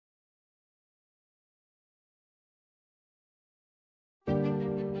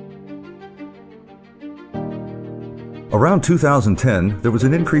Around 2010, there was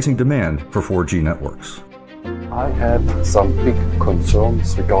an increasing demand for 4G networks. I had some big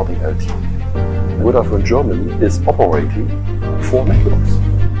concerns regarding LTE. Vodafone Germany is operating 4 networks.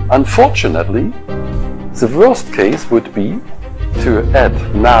 Unfortunately, the worst case would be to add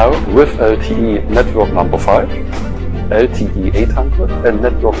now with LTE network number 5, LTE 800 and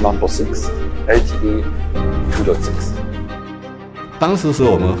network number 6, LTE 2.6. 当时是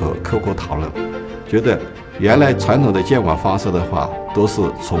我们和客户讨论，觉得原来传统的监管方式的话都是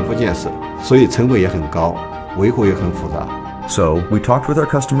重复建设，所以成本也很高，维护也很复杂。 So we talked with our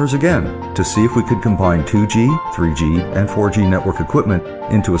customers again to see if we could combine 2G, 3G, and 4G network equipment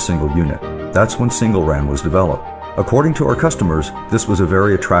into a single unit. That's when Single RAN was developed. According to our customers, this was a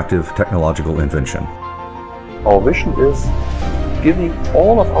very attractive technological invention. Our vision is giving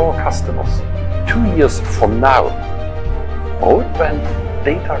all of our customers 2 years from now broadband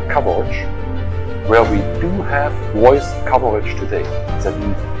data coverage where we do have voice coverage today, that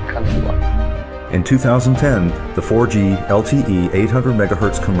means countrywide. In 2010, the 4G LTE 800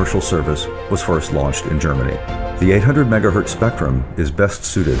 MHz commercial service was first launched in Germany. The 800 MHz spectrum is best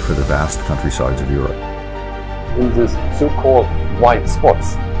suited for the vast countrysides of Europe. In these so-called white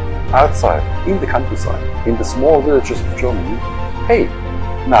spots, outside, in the countryside, in the small villages of Germany, hey,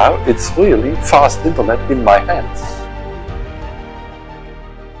 now it's really fast internet in my hands.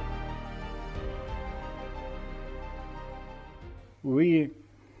 We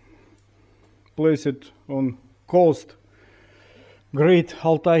place it on coast Great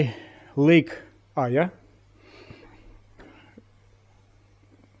Altai Lake area,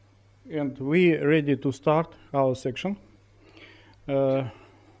 and we ready to start our section.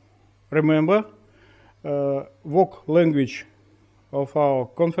 Remember, work language of our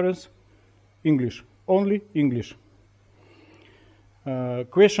conference, English, only English.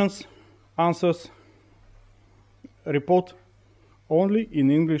 Questions, answers, report only in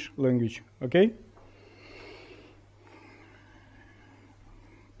English language, okay?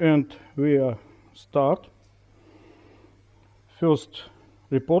 And we start. First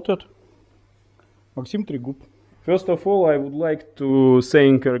reported, Maxim Trigub. First of all, I would like to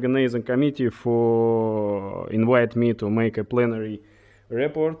thank organizing committee for invite me to make a plenary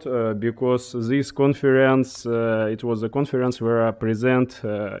report because this conference, it was a conference where I present,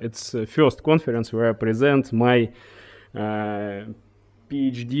 it's the first conference where I present my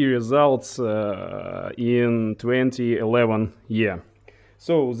PhD results in 2011 year.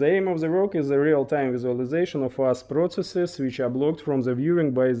 So the aim of the work is the real-time visualization of fast processes which are blocked from the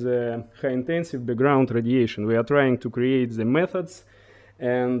viewing by the high-intensive background radiation. We are trying to create the methods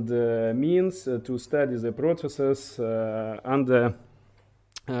and means to study the processes under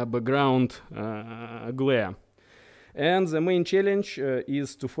background glare. And the main challenge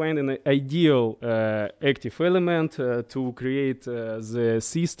is to find an ideal active element to create the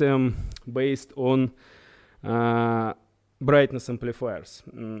system based on brightness amplifiers.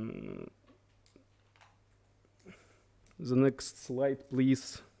 The next slide,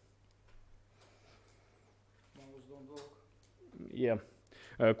 please. Yeah.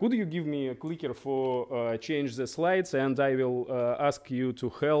 Could you give me a clicker for change the slides, and I will ask you to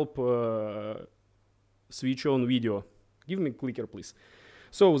help switch on video. Give me a clicker, please.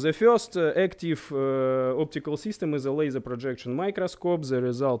 So the first active optical system is a laser projection microscope. The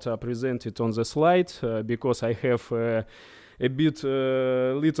results are presented on the slide because I have a bit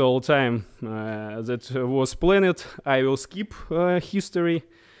little time that was planned. I will skip history,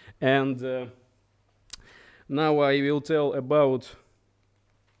 and now I will tell about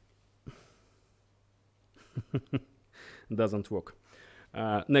doesn't work.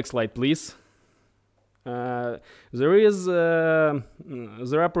 Next slide, please. There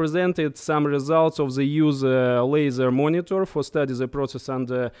are presented some results of the use laser monitor for study the process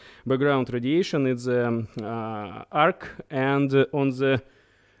under background radiation. It's arc, and on the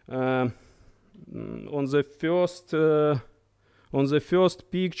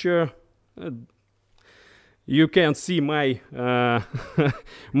first picture you can see my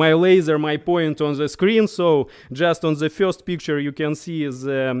my laser, my point on the screen. So just on the first picture you can see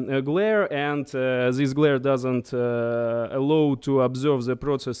the glare, and this glare doesn't allow to observe the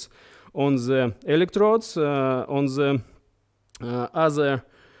process on the electrodes. On the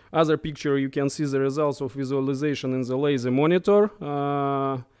other picture you can see the results of visualization in the laser monitor,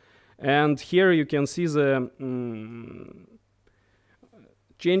 and here you can see the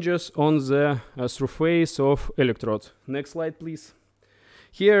changes on the surface of electrode. Next slide, please.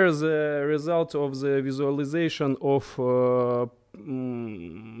 Here is the result of the visualization of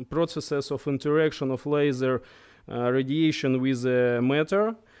processes of interaction of laser radiation with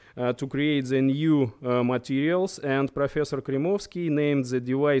matter. to create the new materials, and Professor Kremovsky named the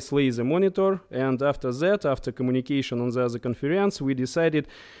device laser monitor, and after that, after communication on the other conference, we decided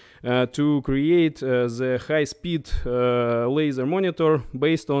to create the high-speed laser monitor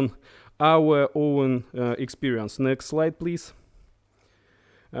based on our own experience. Next slide, please.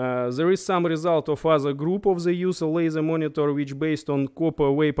 There is some result of other group of the use of laser monitor, which based on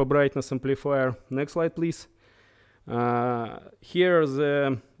copper vapor brightness amplifier. Next slide, please. Here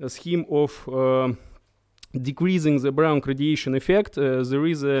the scheme of decreasing the brown radiation effect. There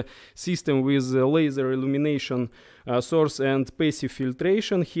is a system with laser illumination source and passive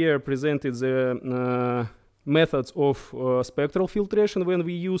filtration. Here presented the methods of spectral filtration when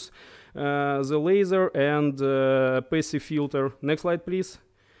we use the laser and passive filter. Next slide, please.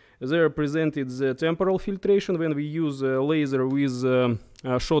 There presented the temporal filtration when we use laser with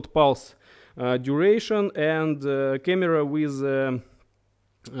short pulse duration and camera with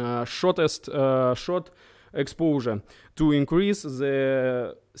short exposure to increase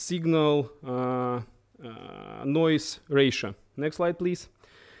the signal noise ratio. Next slide, please.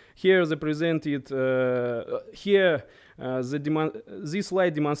 Here they presented, this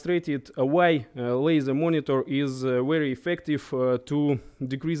slide demonstrated why laser monitor is very effective to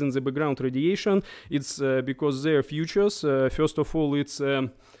decreasing the background radiation. It's because their features, first of all, it's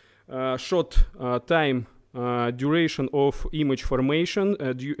short time duration of image formation,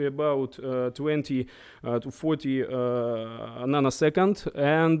 about 20 to 40 nanosecond,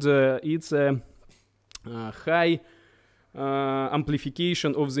 and it's a high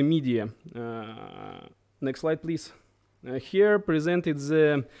amplification of the media. Next slide, please. Here presented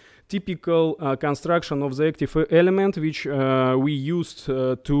the typical construction of the active element which we used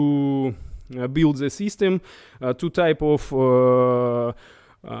to build the system. Two type of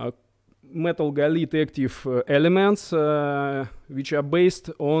metal Halide active elements which are based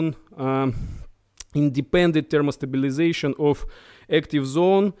on independent thermostabilization of active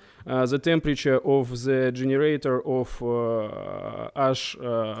zone, the temperature of the generator of ash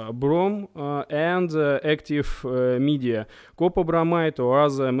brom, and active media, copper bromide or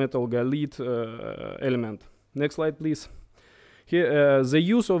other metal Halide element. Next slide, please. Here, the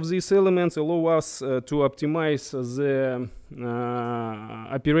use of these elements allow us to optimize the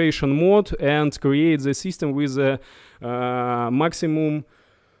operation mode and create the system with a maximum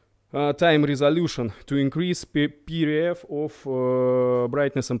time resolution to increase PRF of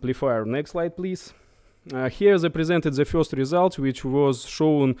brightness amplifier. Next slide, please. Here they presented the first result, which was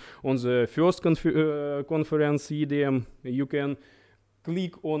shown on the first conference EDM. You can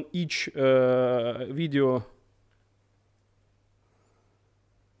click on each video.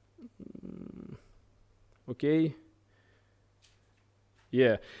 Okay.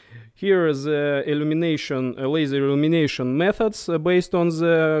 Yeah, here is illumination, laser illumination methods based on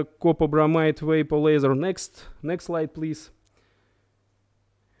the copper bromide vapor laser. Next slide, please.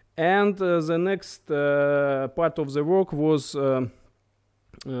 And the next part of the work was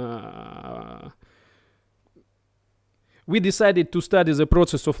we decided to study the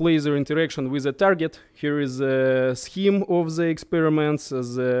process of laser interaction with a target. Here is a scheme of the experiments,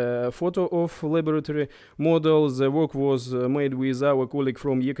 the photo of laboratory model. The work was made with our colleague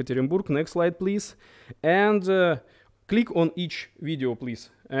from Yekaterinburg. Next slide, please. And click on each video, please.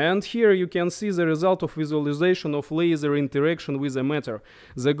 And here you can see the result of visualization of laser interaction with the matter.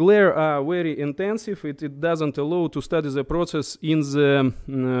 The glare are very intensive. It doesn't allow to study the process in the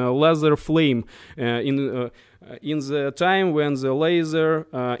laser flame in the time when the laser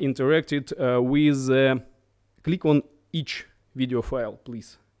interacted with click on each video file,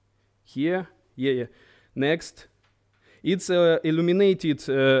 please. Here, yeah. Next. It's illuminated,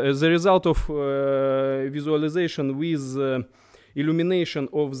 the result of visualization with illumination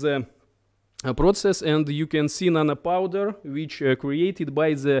of the process, and you can see nanopowder which created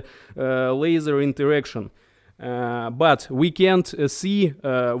by the laser interaction. But we can't see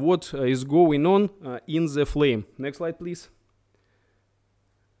what is going on in the flame. Next slide, please.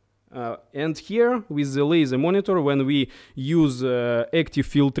 And here with the laser monitor, when we use active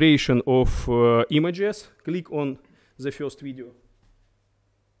filtration of images, click on the first video.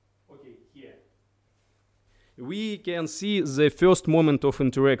 Okay, here. We can see the first moment of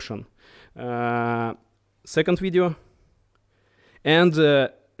interaction. Second video. And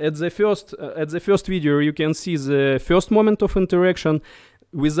at the first video you can see the first moment of interaction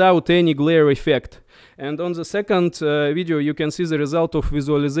without any glare effect. And on the second video you can see the result of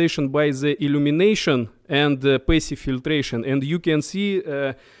visualization by the illumination and passive filtration. And you can see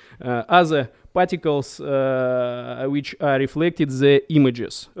other particles which are reflected the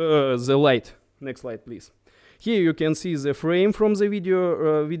images, the light. Next slide, please. Here you can see the frame from the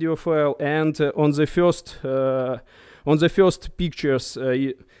video file, and on the first pictures,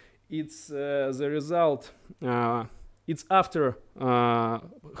 it's the result. It's after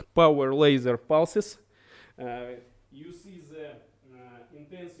power laser pulses. You see the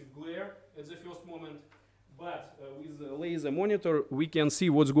intensive glare at the first moment, but with the laser monitor we can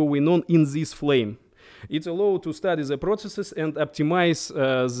see what's going on in this flame. It allows to study the processes and optimize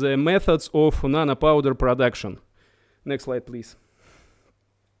the methods of nanopowder production. Next slide, please.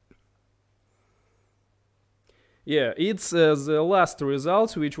 Yeah, it's the last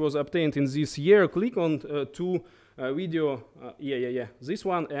results which was obtained in this year. Click on two video, this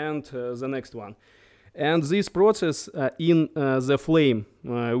one and the next one. And this process in the flame,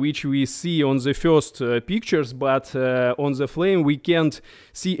 which we see on the first pictures, but on the flame we can't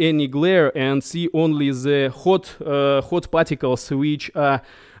see any glare and see only the hot particles, which are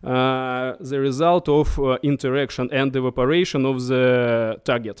the result of interaction and evaporation of the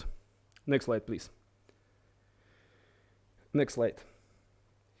target. Next slide, please. Next slide.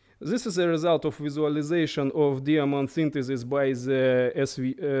 This is a result of visualization of diamond synthesis by the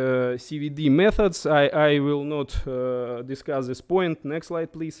CVD methods. I will not discuss this point. Next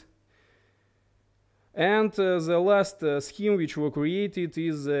slide, please. And the last scheme which was created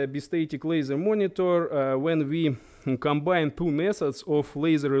is a bistatic laser monitor when we combine two methods of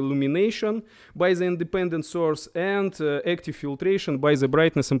laser illumination by the independent source and active filtration by the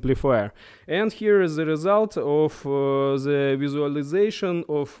brightness amplifier. And here is the result of the visualization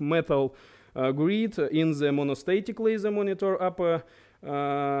of metal grid in the monostatic laser monitor upper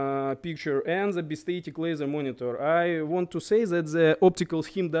picture and the bistatic laser monitor. I want to say that the optical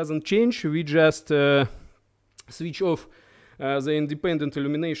scheme doesn't change. We just switch off the independent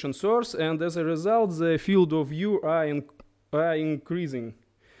illumination source, and as a result the field of view are increasing.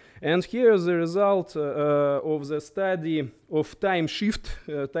 And here is the result of the study of time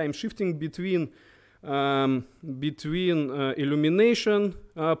shifting between illumination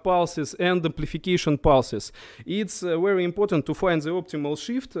pulses and amplification pulses. It's very important to find the optimal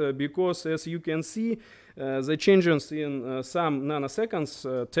shift because, as you can see, the changes in some nanoseconds,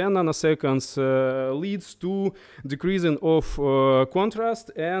 10 nanoseconds, leads to decreasing of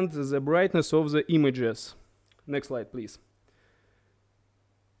contrast and the brightness of the images. Next slide, please.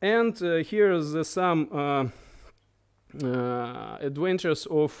 And here is some advantages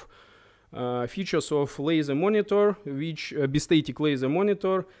of features of laser monitor, which bistatic laser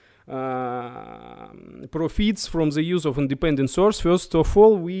monitor profits from the use of independent source. First of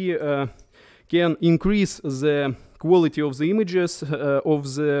all, we can increase the quality of the images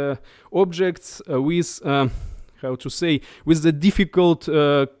of the objects with how to say, with the difficult,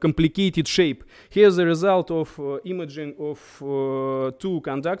 complicated shape. Here's the result of imaging of two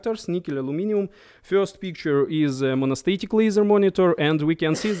conductors, nickel aluminum. First picture is a monostatic laser monitor, and we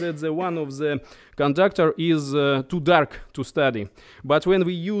can see that the one of the conductor is too dark to study. But when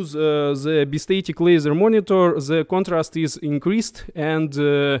we use the bistatic laser monitor, the contrast is increased, and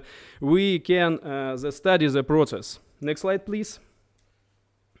we can study the process. Next slide, please.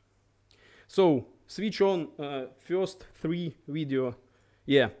 So, switch on first three video.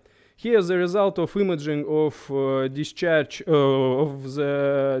 Yeah, here's the result of imaging of discharge of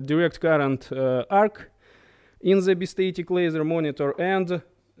the direct current arc in the bistatic laser monitor, and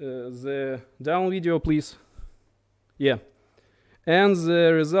the down video, please. Yeah, and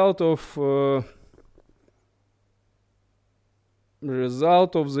the result of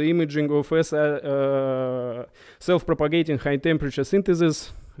the imaging of self-propagating high temperature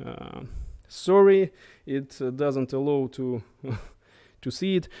synthesis. Sorry, it doesn't allow to to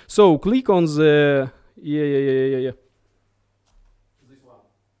see it. So click on the this one.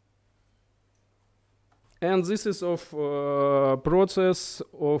 And this is of process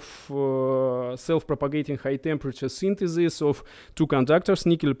of self-propagating high temperature synthesis of two conductors,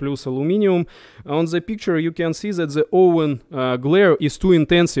 nickel plus aluminum. On the picture you can see that the oven glare is too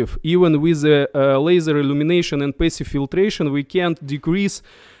intensive. Even with the laser illumination and passive filtration, we can't decrease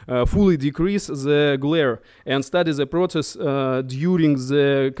fully decrease the glare and study the process during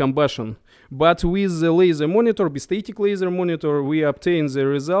the combustion. But with the laser monitor, bistatic laser monitor, we obtain the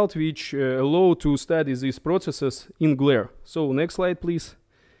result which allow to study these processes in glare. So next slide, please.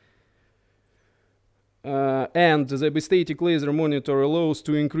 And the bistatic laser monitor allows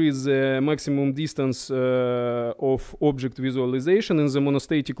to increase the maximum distance of object visualization. In the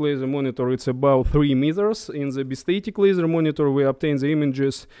monostatic laser monitor, it's about 3 meters. In the bistatic laser monitor, we obtain the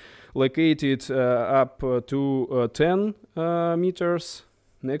images located up to 10 meters.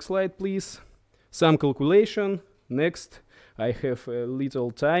 Next slide, please. Some calculation. Next. I have a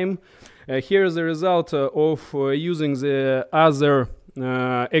little time. Here is the result of using the other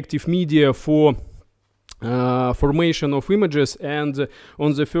active media for formation of images, and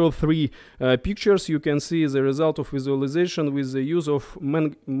on the first three pictures you can see the result of visualization with the use of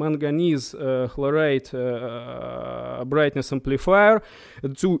manganese chloride brightness amplifier.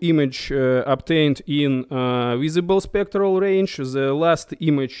 Two images obtained in visible spectral range. The last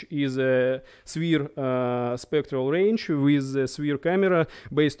image is a sphere spectral range with the sphere camera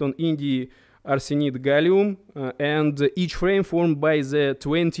based on Indi arsenide gallium, and each frame formed by the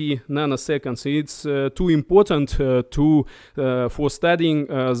 20 nanoseconds. It's too important for studying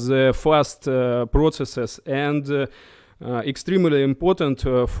the fast processes, and extremely important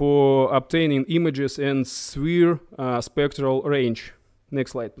for obtaining images in sphere spectral range.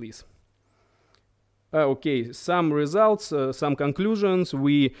 Next slide, please. Okay, some results, some conclusions.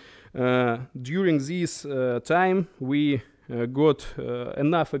 We during this time we got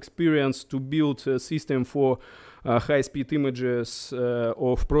enough experience to build a system for high-speed images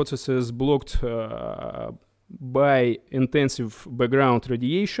of processes blocked by intensive background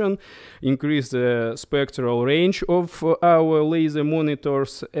radiation, increase the spectral range of our laser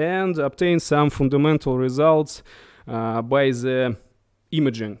monitors, and obtain some fundamental results by the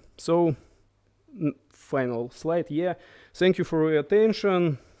imaging. So, final slide. Yeah, thank you for your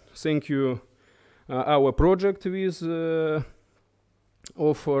attention. Thank you. Our project with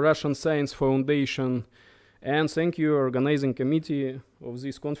of Russian Science Foundation, and thank you organizing committee of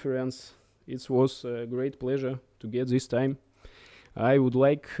this conference. It was a great pleasure to get this time. I would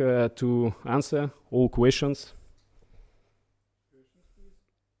like to answer all questions.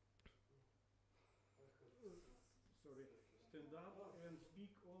 Sorry, stand up and speak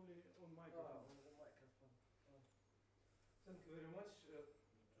only on microphone. Thank you very much.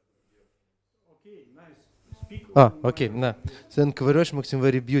 Okay, nice. Speak Okay, no. Thank you very much, Maxim.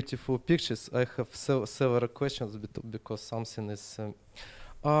 Very beautiful pictures. I have several questions because something is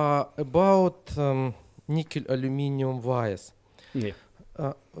about nickel aluminium wires. Yeah.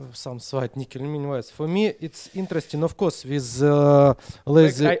 Some slide nickel aluminium wires. For me, it's interesting, of course, with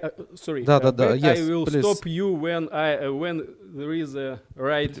laser. Sorry, yes, I will please. stop you when there is a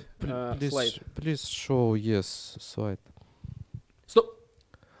right slide. Please show yes slide. Stop.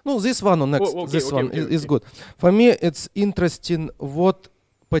 No, this one or next. Oh, okay, this okay, one okay, is okay. good. For me, it's interesting what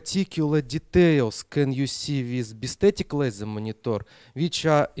particular details can you see with bistatic laser monitor, which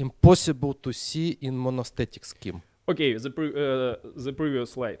are impossible to see in monostatic scheme. Okay, the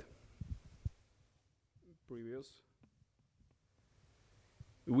previous slide.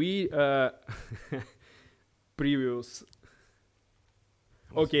 We previous.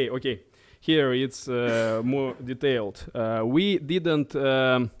 Okay. Here it's more detailed. We didn't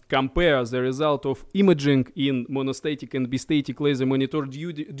compare the result of imaging in monostatic and bistatic laser monitor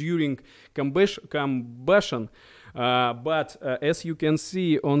during combustion, but as you can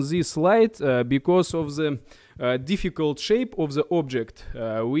see on this slide, because of the difficult shape of the object,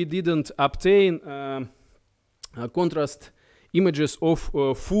 we didn't obtain contrast images of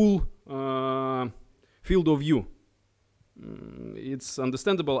full field of view. It's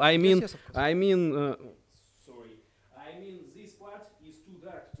understandable. I mean, yes, I mean, sorry. I mean, this part is too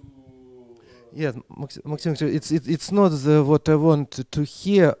dark to. Yes, Maxim, it's not what I want to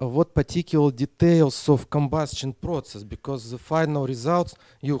hear. What particular details of combustion process? Because the final results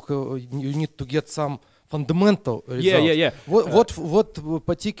you need to get some fundamental results. Yeah. What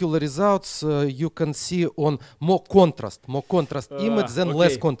particular results you can see on more contrast image than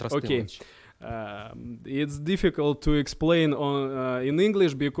less contrast image? It's difficult to explain in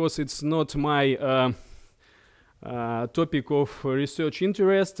English because it's not my topic of research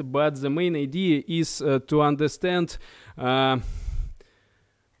interest, but the main idea is to understand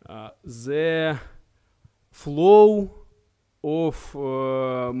the flow of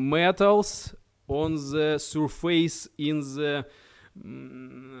metals on the surface in the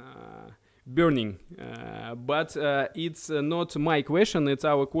burning, but it's not my question. It's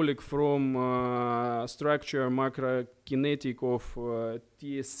our colleague from structure macrokinetic of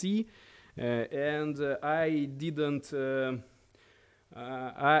TSC, and I didn't.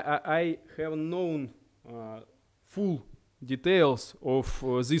 I have known full details of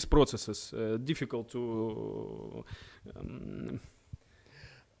these processes. Difficult to.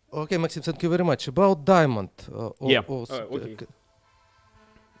 Okay, Maxim, thank you very much. About diamond. Okay.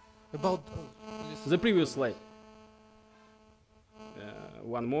 About the previous slide.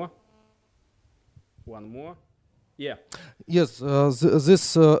 One more. Yeah. Yes,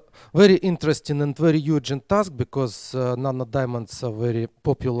 this very interesting and very huge task because nano diamonds are very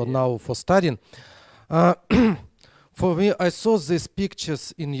popular now for studying. For me, I saw these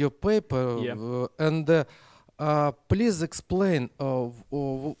pictures in your paper, Yeah. and please explain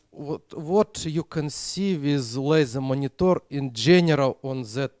what you can see with laser monitor in general on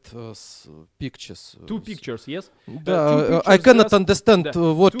that pictures. Two pictures, yes? I pictures cannot just- understand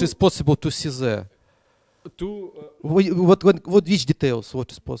what two- is possible to see there. Two, What which details?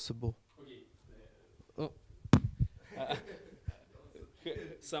 What is possible?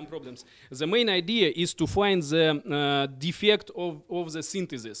 some problems. The main idea is to find the defect of the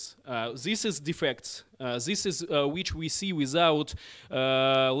synthesis. This is defects. This is which we see without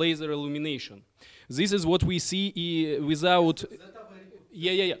laser illumination. This is what we see without.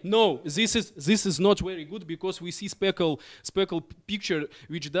 Yeah. No, this is not very good because we see speckle picture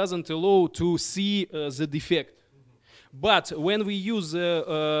which doesn't allow to see the defect. But when we use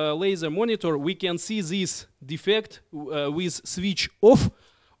a laser monitor, we can see this defect with switch off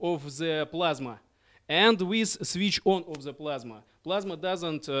of the plasma and with switch on of the plasma. Plasma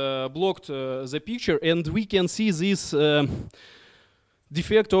doesn't block the picture, and we can see this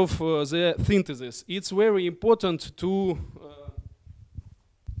defect of the synthesis. It's very important to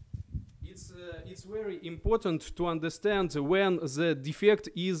it's very important to understand when the defect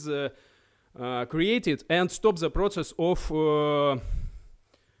is created and stop the process of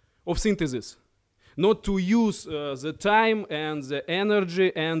synthesis. Not to use the time and the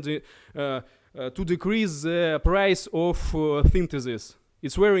energy and to decrease the price of synthesis.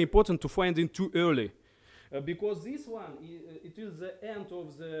 It's very important to find it too early. Because this one, it is the end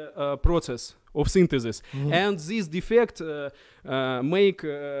of the process of synthesis. And this defect make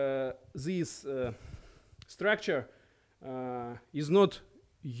this structure is not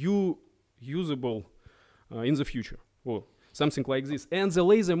usable in the future. Well, something like this. And the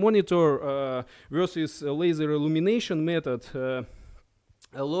laser monitor versus laser illumination method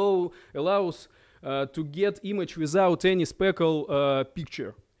allows to get image without any speckle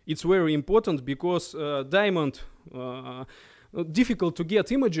picture. It's very important because diamond difficult to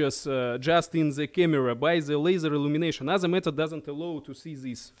get images just in the camera by the laser illumination. Other method doesn't allow to see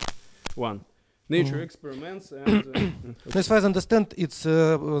this one. Nature experiments and as far as I understand, it's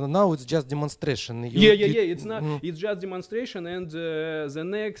now it's just demonstration. Yeah. It's not. It's just demonstration, and the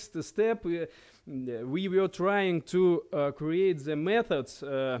next step we were trying to create the methods,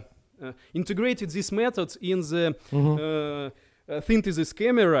 integrated these methods in the synthesis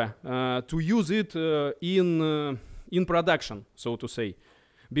camera to use it in production, so to say.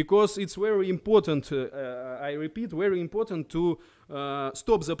 Because it's very important, I repeat, very important to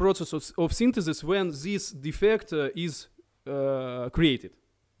stop the process of synthesis when this defect is created.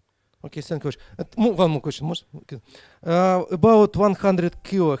 Okay, thank you. One more question. About 100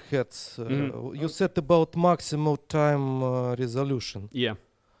 kilohertz, you said about maximal time resolution. Yeah.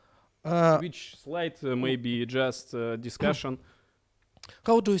 Which slide maybe just discussion.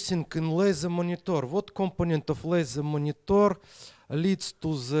 How do you think in laser monitor, what component of laser monitor leads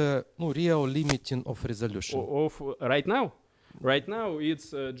to the real limiting of resolution? Of right now? Right now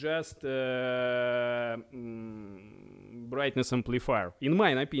it's just brightness amplifier, in my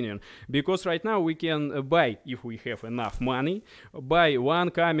opinion. Because right now we can buy, if we have enough money, buy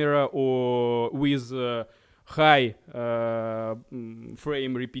one camera or with high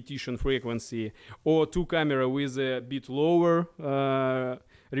frame repetition frequency, or two camera with a bit lower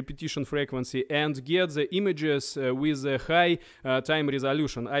repetition frequency, and get the images with a high time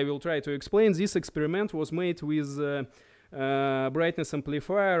resolution. I will try to explain. This experiment was made with brightness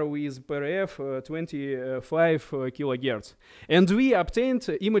amplifier with PRF 25 kilohertz, and we obtained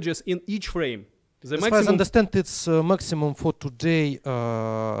images in each frame. The as far as I understand, it's maximum for today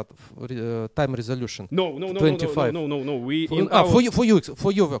time resolution. No. 25. No. We for, in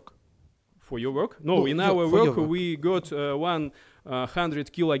for your work. For your work? No, in our work we got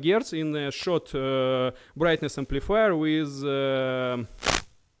 100 kilohertz in a short brightness amplifier with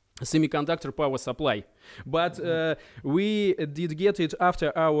semiconductor power supply. But we did get it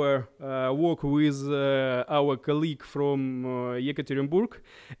after our work with our colleague from Yekaterinburg,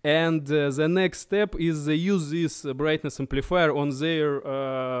 and the next step is use this brightness amplifier on their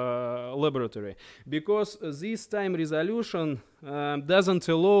laboratory, because this time resolution doesn't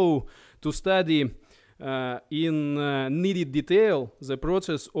allow to study in needed detail the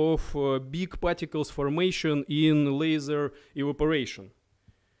process of big particles formation in laser evaporation.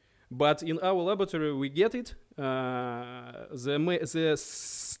 But in our laboratory we get it. The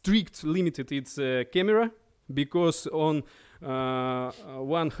strict limited its camera, because on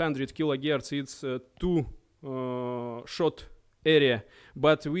 100 kilohertz it's too short area.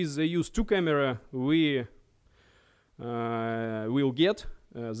 But with the use two camera we will get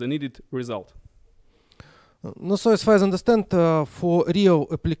the needed result. No, so as far as I understand, for real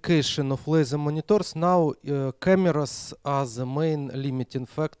application of laser monitors, now cameras are the main limiting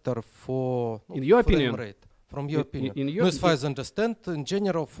factor for In your frame opinion? rate. From your opinion. in your No, as far as I understand, in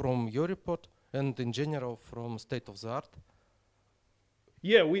general from your report and in general from state of the art.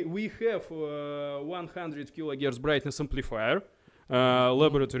 Yeah, we have 100 kilohertz brightness amplifier,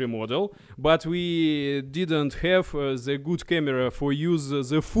 laboratory model, but we didn't have the good camera for use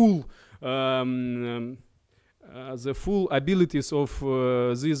the full abilities of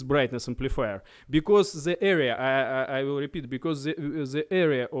this brightness amplifier, because the area, I will repeat, because the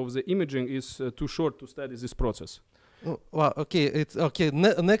area of the imaging is too short to study this process. Well, okay, it's okay.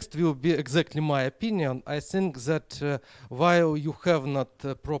 Next will be exactly my opinion. I think that while you have not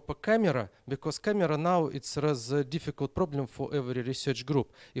a proper camera, because camera now it's a rather difficult problem for every research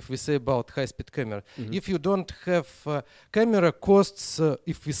group. If we say about high-speed camera, if you don't have camera costs,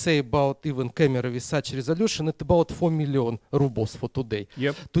 if we say about even camera with such resolution, it's about 4 million rubles for today.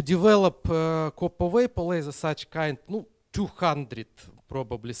 Yep. To develop copper vapor laser such kind, no, 200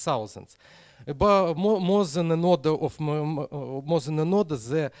 probably thousands. About more than an order of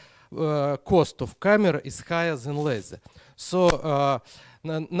the cost of camera is higher than laser. So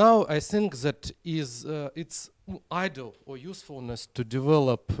now I think that it's idle or usefulness to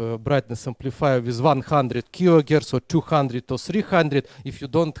develop brightness amplifier with 100 kilohertz or 200 or 300 if you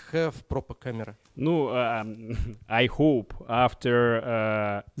don't have proper camera. No, I hope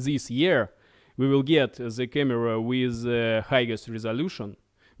after this year we will get the camera with highest resolution,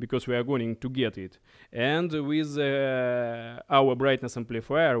 because we are going to get it. And with our brightness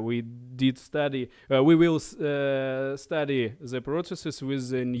amplifier, we will study the processes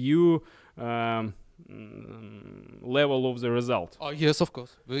with a new level of the result. Oh yes, of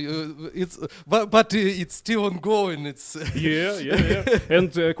course. But it's still ongoing. It's yeah.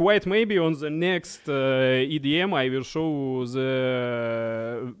 And quite maybe on the next EDM, I will show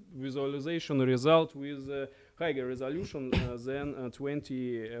the visualization result with higher resolution than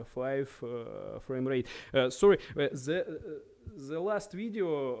 25 frame rate. Sorry, the last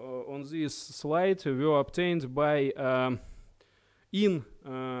video on this slide were obtained by in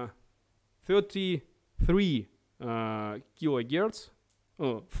 33 kilohertz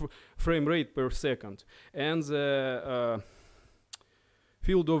frame rate per second, and the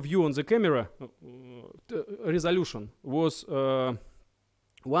field of view on the camera resolution was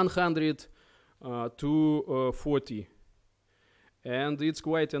 100 to 40, and it's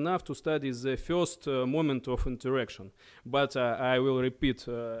quite enough to study the first moment of interaction. But I will repeat,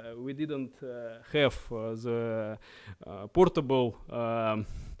 we didn't have the portable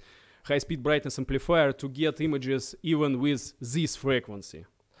high-speed brightness amplifier to get images even with this frequency.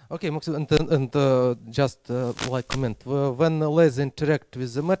 Okay, Maxim, and just like comment, when laser interact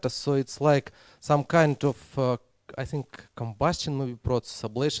with the matter, so it's like some kind of I think combustion maybe process,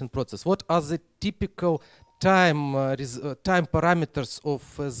 ablation process. What are the typical time parameters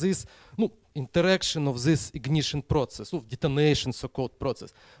of this interaction of this ignition process, of detonation, so-called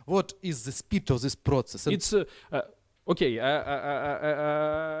process? What is the speed of this process? And It's okay.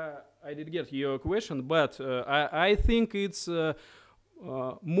 I did get your question, but I think it's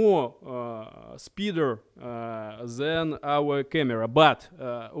more speeder than our camera, but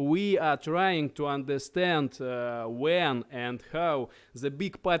we are trying to understand when and how the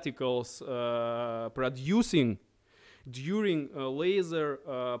big particles producing during laser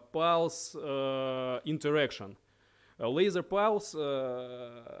pulse interaction. Laser pulse,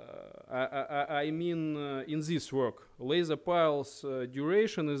 I mean in this work, laser pulse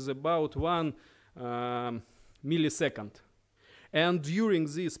duration is about 1 millisecond. And during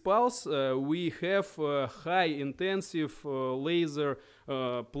this pulse, we have high intensive laser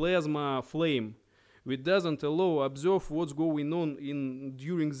plasma flame, which doesn't allow observe what's going on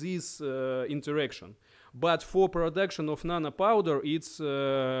during this interaction. But for production of nanopowder, it's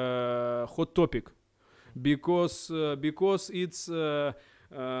hot topic, because it's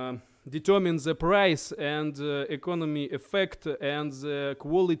determines the price and economy effect and the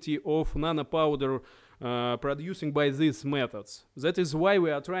quality of nanopowder producing by these methods. That is why we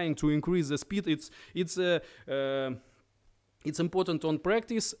are trying to increase the speed. It's important on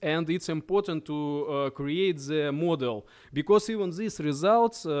practice, and it's important to create the model, because even these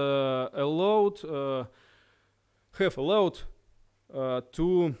results have allowed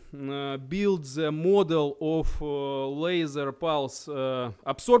to build the model of laser pulse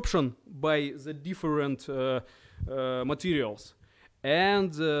absorption by the different materials.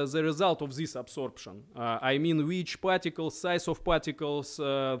 And the result of this absorption, I mean which particles, size of particles,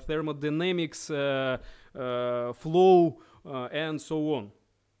 thermodynamics, flow, and so on.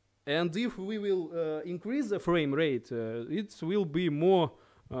 And if we will increase the frame rate, it will be more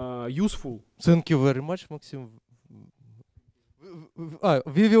useful. Thank you very much, Maxim.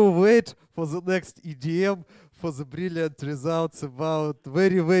 We will wait for the next EDM for the brilliant results about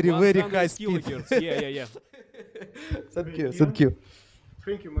very high speed. Yeah. Thank you. Thank you.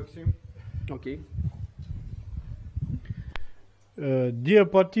 Thank you, Maxim. Okay. Dear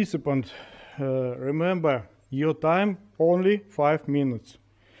participant, remember your time only 5 minutes.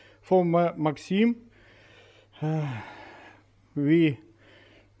 For Maxim,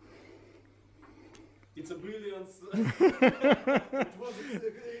 It's a brilliance.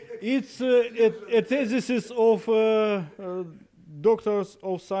 it's a thesis of doctors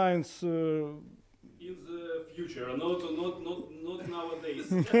of science. In the future, not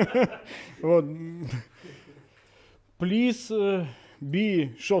nowadays. Well, please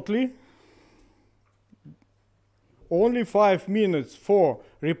be shortly. Only 5 minutes for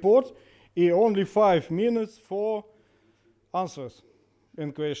report and only 5 minutes for answers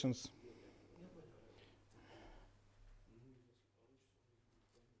and questions.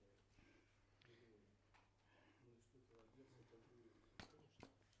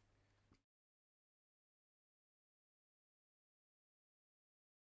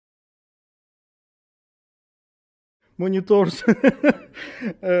 Monitors.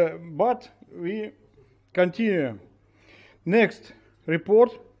 But we continue. Next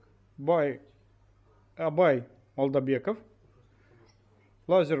report by Abay Moldabekov.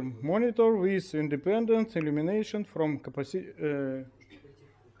 Laser monitor with independent illumination from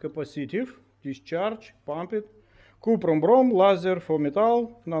capacitive-discharge-pumped CuBr-Laser laser for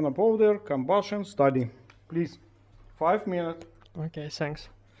metal nanopowder combustion study. Please, 5 minutes. Okay, thanks.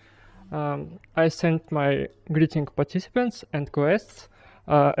 I sent my greeting participants and guests.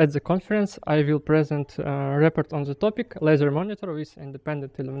 At the conference, I will present a report on the topic laser monitor with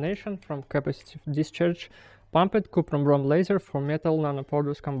independent illumination from capacitive-discharge-pumped CuBr-Laser laser for metal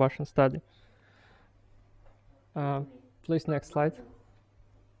nanopowders combustion study. Please, next slide.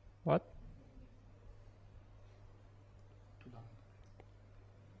 What?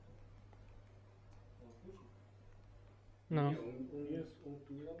 No.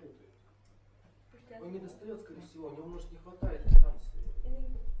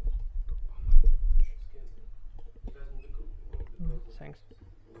 Thanks.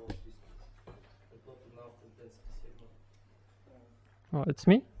 Oh, it's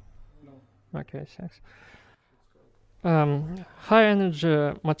me? No. Okay, thanks. High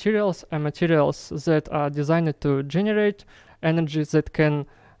energy materials are materials that are designed to generate energy that can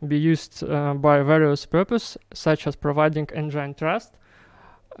be used by various purposes, such as providing engine thrust,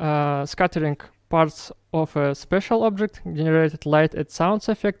 scattering parts of a special object, generated light and sound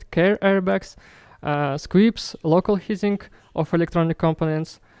effect, carrier airbags, squibs, local heating of electronic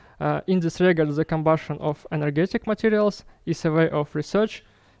components. In this regard, the combustion of energetic materials is a way of research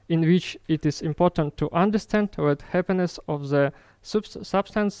in which it is important to understand what happens of the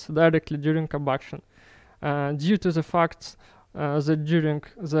substance directly during combustion. Due to the fact that during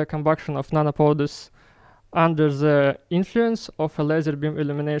the combustion of nanopowders under the influence of a laser beam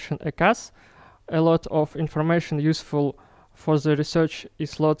illumination occurs, a lot of information useful for the research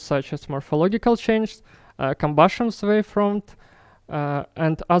is lots such as morphological changes, combustion waveform,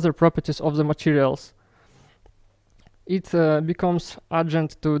 and other properties of the materials. It becomes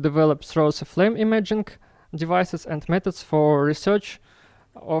urgent to develop through the flame imaging devices and methods for research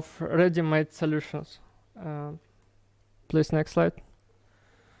of ready-made solutions. Please, next slide.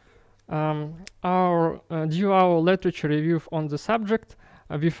 Due our literature review on the subject,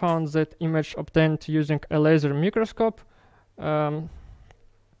 we found that image obtained using a laser microscope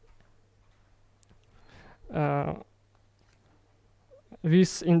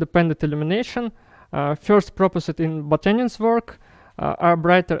with independent illumination, first proposed in Botanian's work, are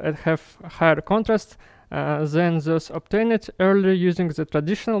brighter and have higher contrast than those obtained earlier using the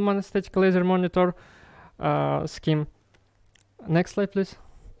traditional monostatic laser monitor scheme. Next slide, please.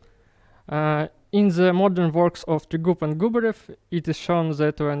 In the modern works of Trigub and Gubarev, it is shown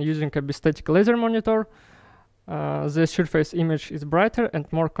that when using a bistatic laser monitor, the surface image is brighter and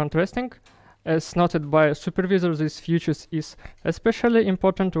more contrasting. As noted by a supervisor, this feature is especially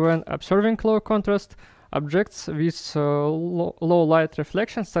important when observing low contrast objects with low light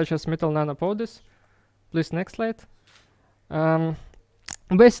reflections, such as metal nanopowders. Please, next slide.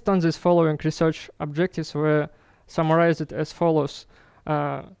 Based on this following research objectives were summarized as follows.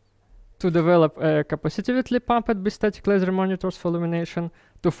 To develop a capacitively pumped bistatic laser monitors for illumination,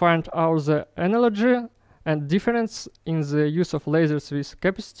 to find out the analogy and difference in the use of lasers with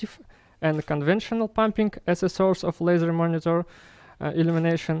capacitive and conventional pumping as a source of laser monitor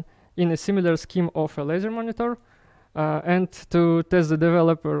illumination, in a similar scheme of a laser monitor, and to test the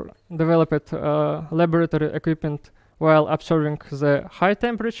developed laboratory equipment while observing the high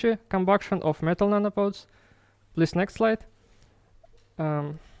temperature combustion of metal nanopods. Please, next slide.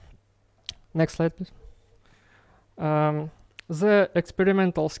 Next slide, please. The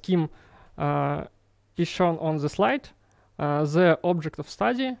experimental scheme is shown on the slide. The object of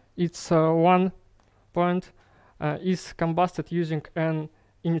study, it's one point, is combusted using an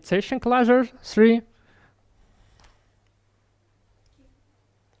initiation cluster 3.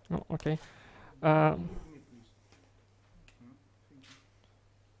 Oh, okay.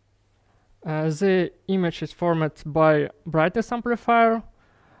 The image is formed by brightness amplifier.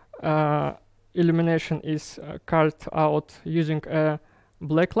 Illumination is carried out using a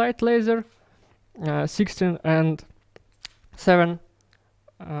blacklight laser, 16 and 7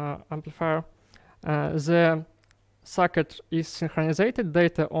 amplifier. The socket is synchronized.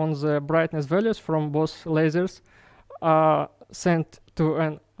 Data on the brightness values from both lasers are sent to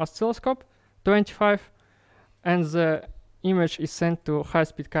an oscilloscope 25, and the image is sent to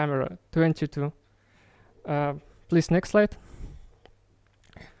high-speed camera 22. Please, next slide.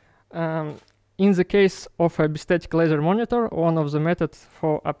 In the case of a bistatic laser monitor, one of the methods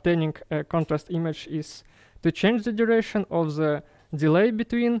for obtaining a contrast image is to change the duration of the delay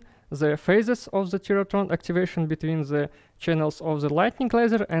between the phases of the teratron activation between the channels of the lightning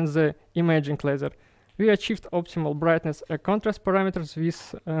laser and the imaging laser. We achieved optimal brightness contrast parameters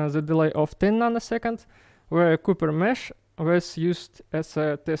with the delay of 10 nanoseconds, where a Cooper mesh was used as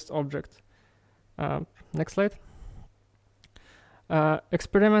a test object. Next slide.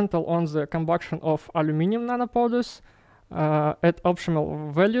 Experimental on the combustion of aluminum nanopowders at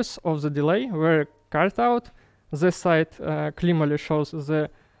optimal values of the delay were carried out. This site clearly shows the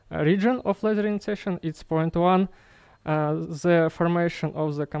region of laser initiation, it's 0.1. The formation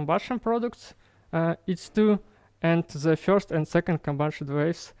of the combustion products, it's 2, and the first and second combustion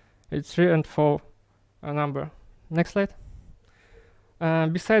waves, it's 3 and 4 number. Next slide.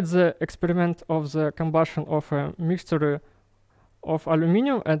 Besides the experiment of the combustion of a mixture of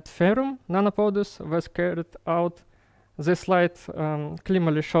aluminum and ferrum nanopowders was carried out. This slide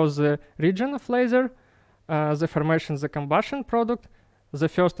clearly shows the region of laser, the formation of the combustion product, the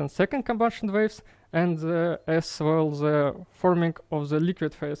first and second combustion waves, and as well the forming of the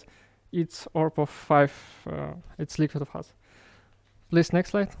liquid phase. It's ORP of 5, it's liquid phase. Please,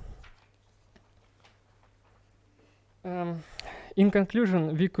 next slide. In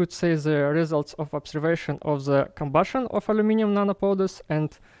conclusion, we could say the results of observation of the combustion of aluminum nanopowders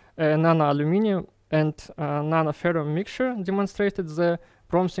and nano-aluminum and nano-ferrum mixture demonstrated the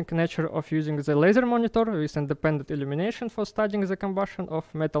promising nature of using the laser monitor with independent illumination for studying the combustion of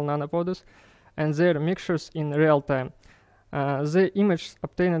metal nanopowders and their mixtures in real time. The image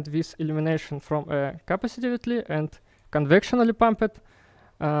obtained with illumination from a capacitively and convectionally pumped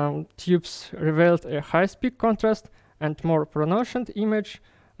tubes revealed a high-speed contrast and more pronounced image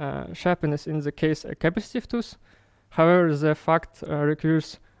sharpness in the case a capacitive tooth. However, the fact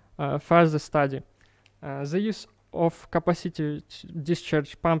requires further study. The use of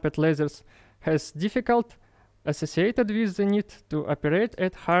capacitive-discharge-pumped lasers has difficult associated with the need to operate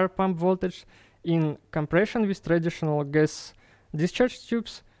at higher pump voltage in comparison with traditional gas discharge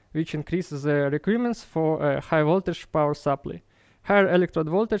tubes, which increases the requirements for a high voltage power supply. Higher electrode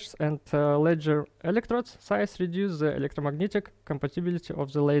voltage and larger electrode size reduce the electromagnetic compatibility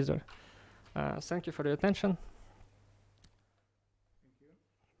of the laser. Thank you for your attention.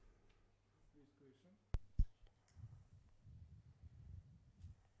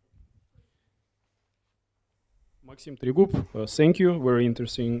 Maxim, Trigub, thank you. Very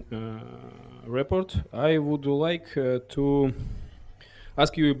interesting report. I would like to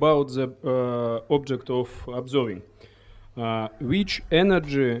ask you about the object of observing. Which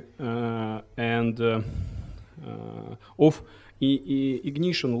energy and of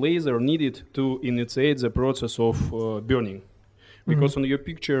ignition laser needed to initiate the process of burning? Because on your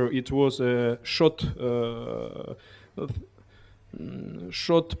picture it was a short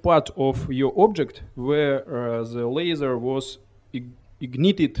part of your object where the laser was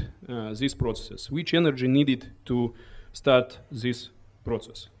ignited these processes. Which energy needed to start this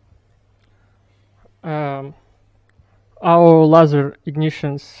process? Our laser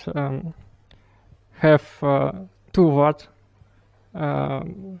ignitions have 2 watt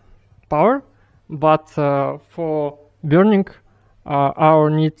power, but for burning our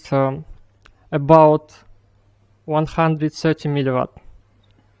needs about 130 milliwatt.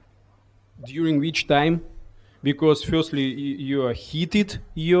 During which time? Because firstly you are heated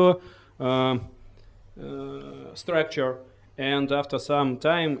your structure, and after some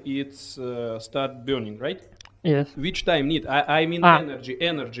time it's start burning, right? Yes. Which time need? I mean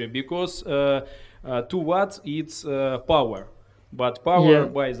energy, because 2 watts it's power, but power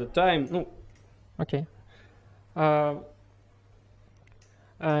by the time. No. Okay.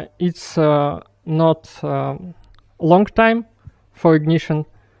 It's not long time for ignition.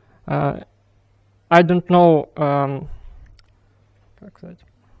 I don't know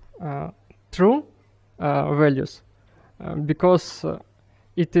true values because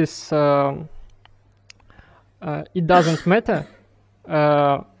it is it doesn't matter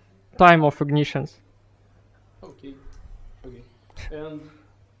time of ignitions. Okay. Okay. And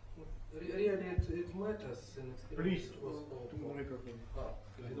Really, it matters. Please.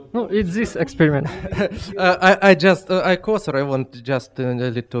 No, it's this experiment. I just I want just a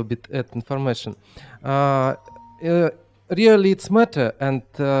little bit add information. Really, it's matter, and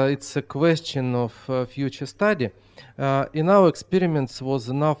it's a question of future study. In our experiments was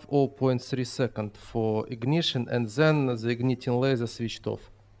enough 0.3 second for ignition, and then the igniting laser switched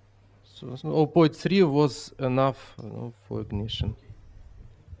off. So 0.3 was enough for ignition.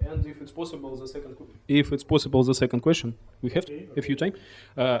 And if it's possible, the second question, we have a few time.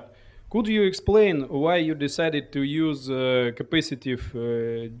 Could you explain why you decided to use capacitive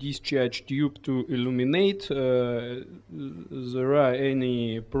discharge tube to illuminate? There are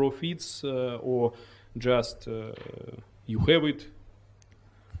any profits or just you have it?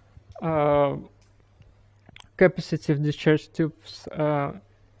 Capacitive discharge tubes.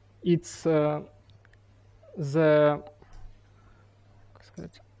 It's the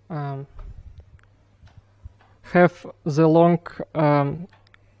have the long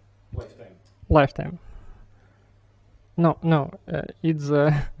lifetime. No, it's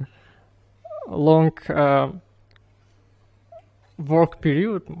a long work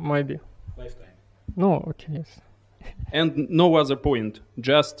period, maybe. Lifetime. No, okay, yes. And no other point,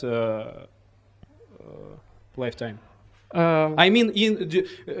 just lifetime. I mean, in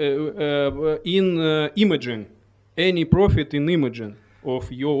imaging, any profit in imaging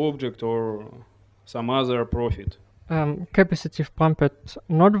of your object or some other profit? Capacitive pumped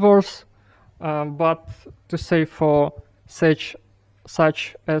not worth, but to say for such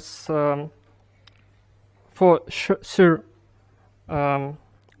as for sure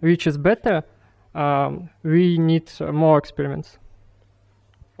which is better, we need more experiments.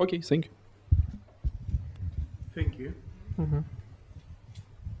 Okay, thank you. Thank you. Mm-hmm.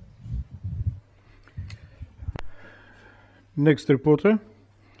 Next reporter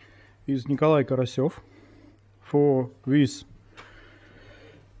is Nikolay Karasev for this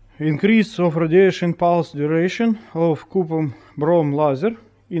increase of radiation pulse duration of CuBr-Laser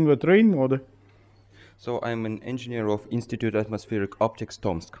in the train mode. So I'm an engineer of Institute Atmospheric Optics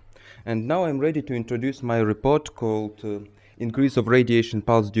Tomsk, and now I'm ready to introduce my report called Increase of Radiation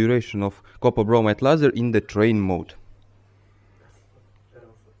Pulse Duration of Copper-Bromide Laser in the Train Mode.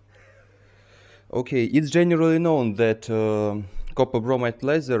 Okay, it's generally known that copper-bromide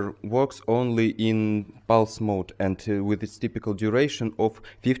laser works only in pulse mode and with its typical duration of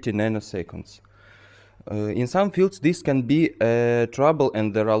 50 nanoseconds. In some fields this can be trouble,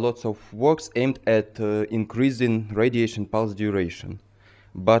 and there are lots of works aimed at increasing radiation pulse duration.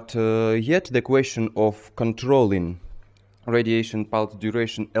 But yet the question of controlling radiation pulse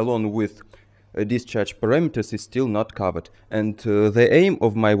duration along with discharge parameters is still not covered, and the aim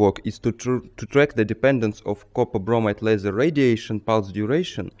of my work is to track the dependence of copper-bromide laser radiation pulse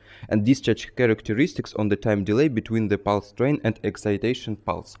duration and discharge characteristics on the time delay between the pulse train and excitation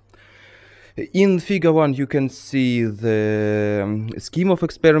pulse. In figure 1 you can see the scheme of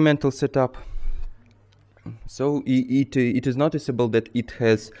experimental setup. So it is noticeable that it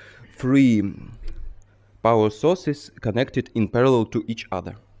has 3 power sources connected in parallel to each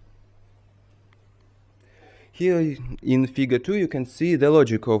other. Here in figure 2 you can see the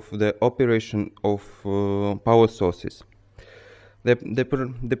logic of the operation of power sources. The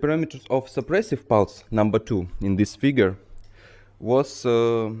parameters of suppressive pulse, number 2, in this figure, was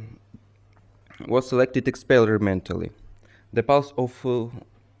selected experimentally. The pulse of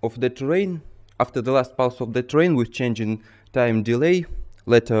the train, after the last pulse of the train with change in time delay,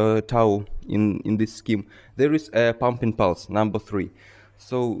 letter tau in this scheme, there is a pumping pulse, number 3.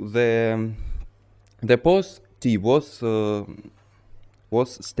 So the pause T was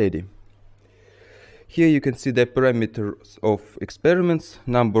steady. Here you can see the parameters of experiments,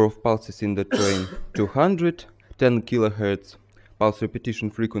 number of pulses in the train 200, 10 kilohertz pulse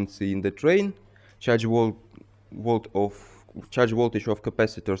repetition frequency in the train, charge voltage of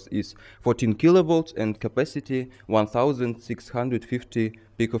capacitors is 14 kilovolts and capacity 1650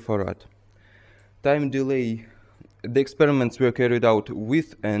 picofarad. Time delay the experiments were carried out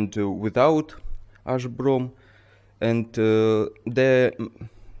with and without ash brom, and the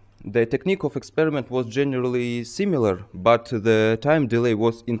technique of experiment was generally similar, but the time delay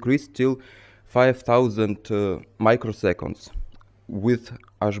was increased till 5,000 microseconds with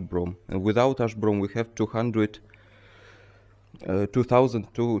ash brom, and without ash brom we have 2,000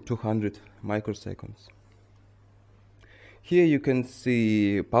 to 200 microseconds. Here you can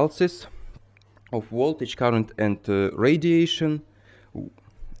see pulses of voltage, current, and radiation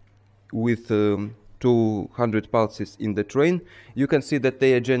with 200 pulses in the train. You can see that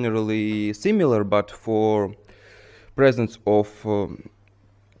they are generally similar, but for presence of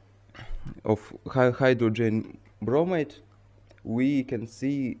hydrogen bromide, we can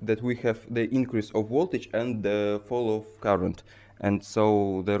see that we have the increase of voltage and the fall of current, and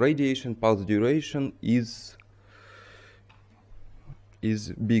so the radiation pulse duration is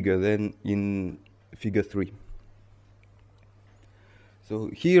bigger than in figure 3. So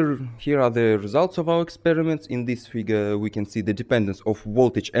here are the results of our experiments. In this figure we can see the dependence of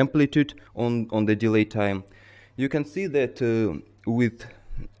voltage amplitude on the delay time. You can see that with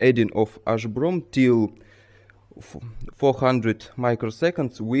adding of ash brom till 400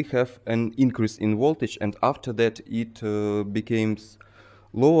 microseconds we have an increase in voltage, and after that it becomes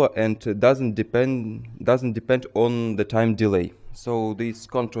lower and doesn't depend on the time delay. So this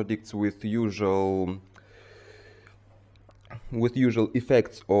contradicts with usual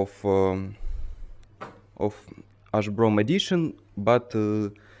effects of ash brom addition, but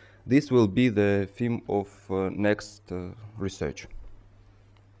this will be the theme of next research.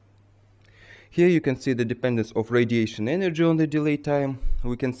 Here you can see the dependence of radiation energy on the delay time.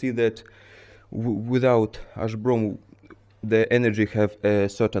 We can see that without ash brom the energy have a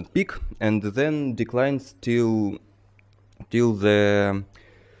certain peak and then declines till the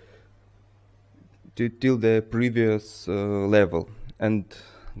previous level, and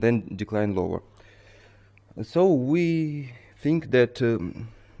then decline lower. So we think that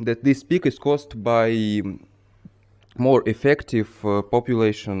that this peak is caused by more effective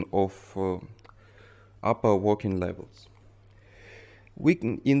population of upper working levels.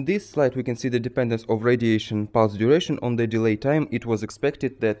 In this slide we can see the dependence of radiation pulse duration on the delay time. It was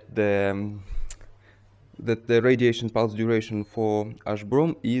expected that the radiation pulse duration for ash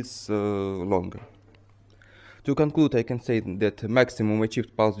brom is longer. To conclude, I can say that maximum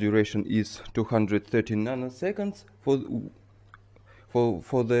achieved pulse duration is 213 nanoseconds for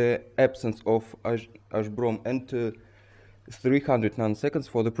the absence of ash brom, and 300 nanoseconds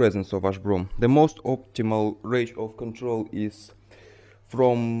for the presence of ash brom. The most optimal range of control is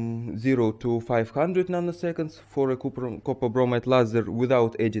from 0 to 500 nanoseconds for a copper bromide laser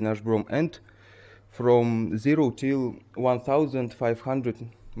without adding ash brom, and from 0 till 1500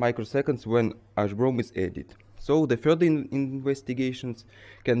 microseconds when ash brom is added. So the further investigations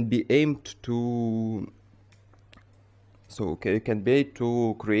can be aimed to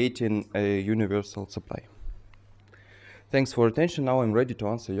creating a universal supply. Thanks for attention. Now I'm ready to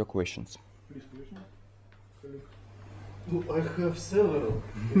answer your questions. Please, question. I have several.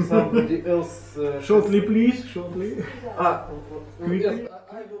 Somebody else. Shortly, please. Shortly. Yes, I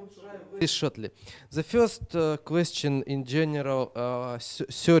will try very shortly. The first question in general,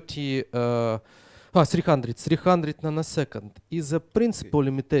 300 nanosecond is a principal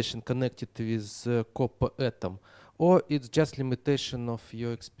limitation connected with copper atom, or it's just limitation of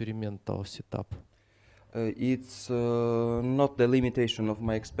your experimental setup? It's not the limitation of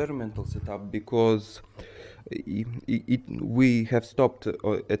my experimental setup, because we have stopped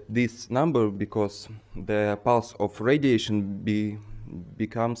at this number because the pulse of radiation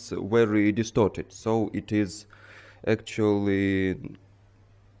becomes very distorted. So it is actually,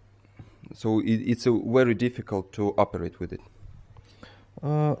 it's very difficult to operate with it.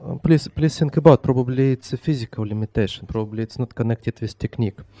 Please think about, probably it's a physical limitation, probably it's not connected with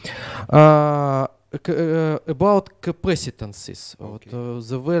technique. About capacitances, Okay.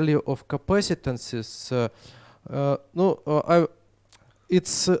 The value of capacitances,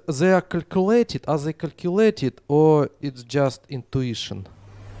 they are calculated, are they calculated, or it's just intuition?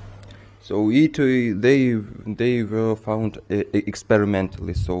 So they were found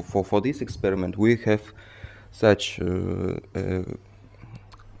experimentally. So for this experiment we have such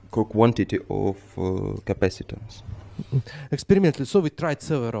quantity of capacitance. Experimentally, so we tried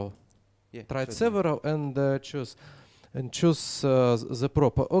several. Yeah, Tried certainly. several and choose. and choose the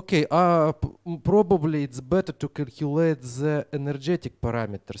proper. Okay, probably it's better to calculate the energetic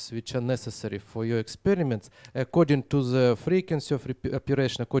parameters which are necessary for your experiments according to the frequency of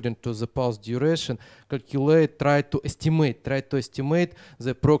operation, according to the pulse duration. Calculate, try to estimate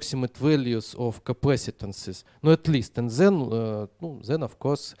the approximate values of capacitances, no, at least, and then of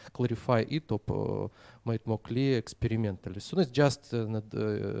course clarify it or make more clear experimentally. So it's just in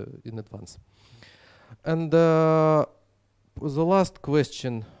advance. And the last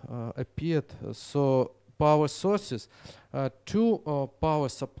question appeared. So power sources, two power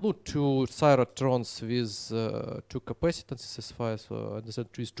supply, two cyrotrons with two capacitances, as far as I understand,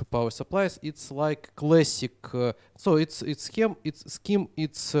 with two power supplies. It's like classic. So it's scheme.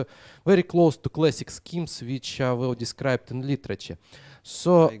 It's very close to classic schemes which are well described in literature.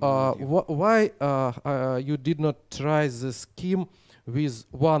 So why you did not try the scheme with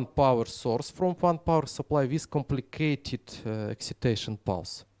one power source from one power supply with complicated excitation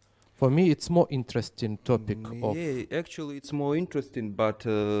pulse? For me, it's more interesting topic. Yeah, actually, it's more interesting, but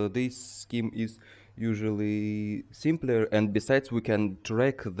this scheme is usually simpler, and besides, we can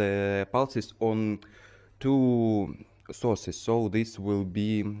track the pulses on two sources, so this will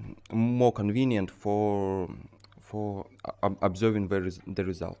be more convenient for observing the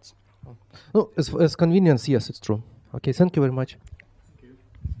results. No, as convenience, yes, it's true. Okay, thank you very much.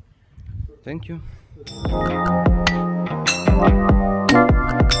 Thank you.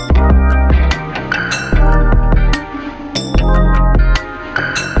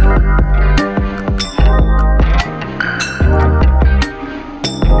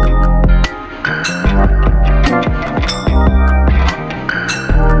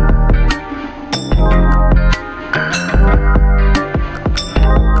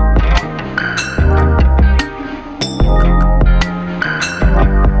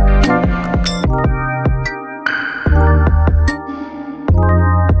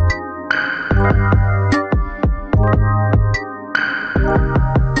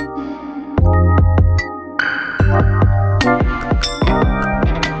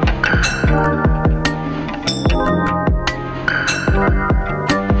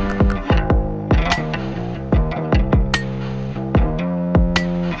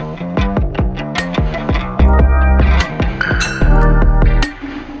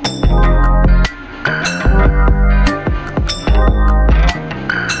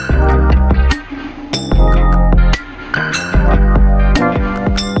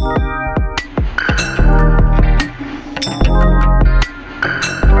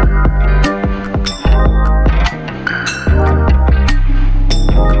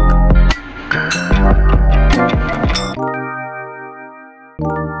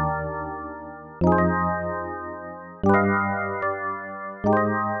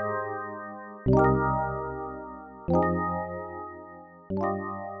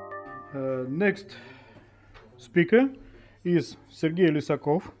 Next speaker is Sergey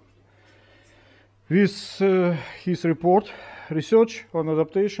Lisakov with his report, Research on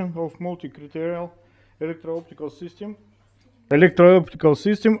Adaptation of Multi-Criterial Electro-Optical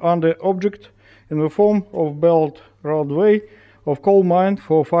System under object in the form of belt roadway of coal mine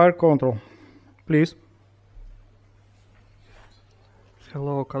for fire control. Please.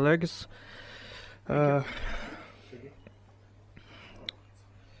 Hello, colleagues.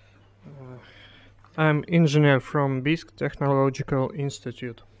 I'm engineer from BISC Technological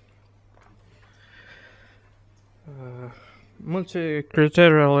Institute.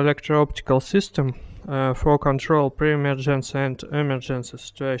 Multi-Criterial Electro-Optical System for control pre-emergency and emergency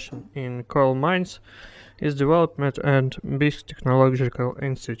situation in coal mines is developed at BISC Technological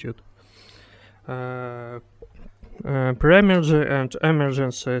Institute. Pre-emergency and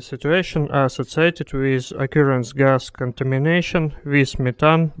emergency situation are associated with occurrence gas contamination with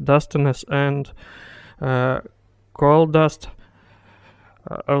methane, dustiness, and coal dust,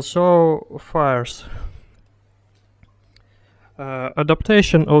 also fires.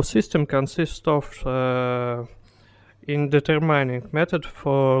 Adaptation of system consists of indetermining method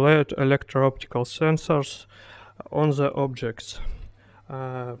for layered electro-optical sensors on the objects.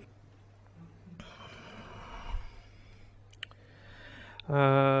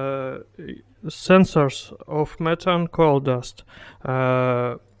 Sensors of methane, coal dust,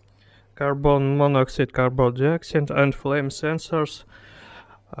 carbon monoxide, carbon dioxide, and flame sensors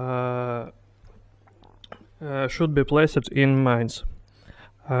should be placed in mines.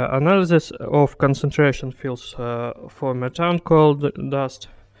 Analysis of concentration fields for methane, coal dust,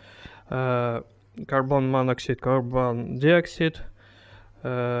 carbon monoxide, carbon dioxide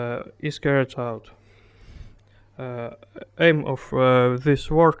is carried out. Aim of this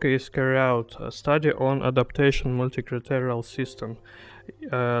work is carry out a study on adaptation multi-criterial system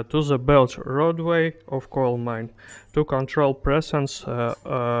to the belt roadway of coal mine to control presence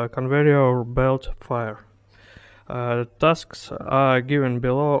conveyor belt fire. Tasks are given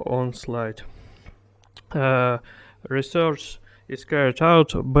below on slide. Research is carried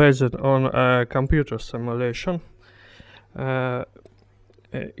out based on a computer simulation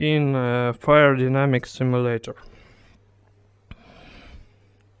in fire dynamics simulator.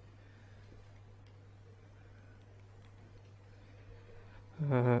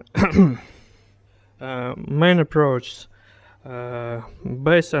 Main approach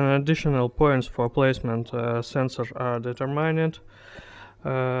base and additional points for placement sensor are determined.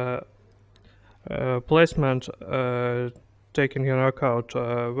 Placement taking into account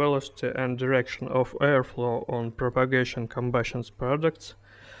velocity and direction of airflow on propagation combustion products,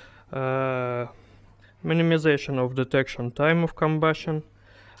 minimization of detection time of combustion.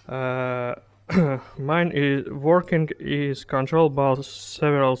 Mine is working is controlled by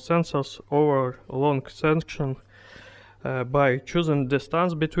several sensors over long section by choosing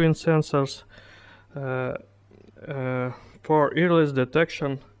distance between sensors for earliest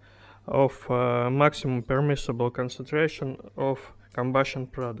detection of maximum permissible concentration of combustion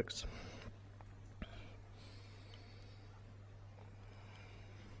products.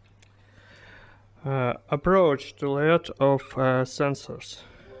 Approach to layout of sensors.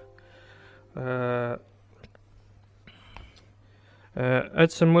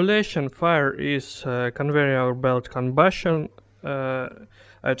 At simulation, fire is conveyor belt combustion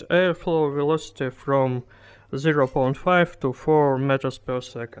at airflow velocity from 0.5 to 4 meters per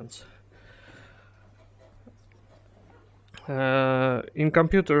second. In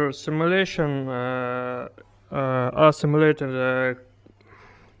computer simulation are simulated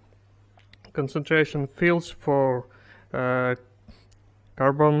concentration fields for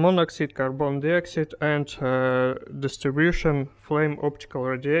carbon monoxide, carbon dioxide, and distribution flame optical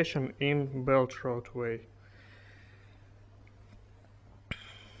radiation in belt roadway.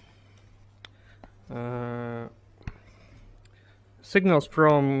 Signals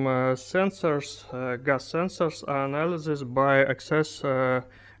from sensors, gas sensors, are analyzed by excess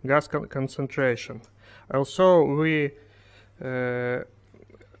gas concentration. Also, we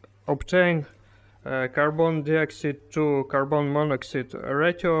obtain carbon dioxide to carbon monoxide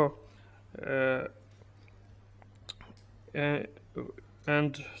ratio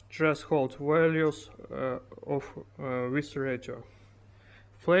and threshold values of this ratio.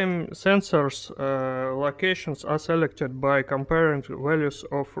 Flame sensors locations are selected by comparing values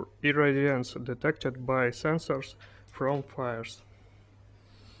of irradiance detected by sensors from fires.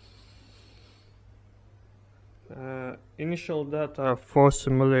 Initial data for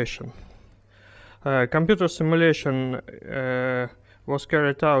simulation. Computer simulation was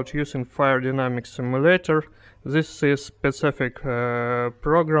carried out using fire dynamics simulator. This is specific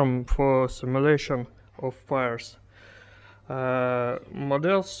program for simulation of fires.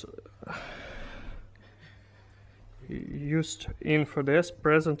 Models used in FDS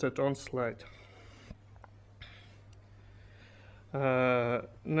presented on slide.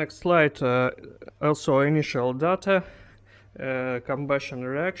 Next slide, also initial data, combustion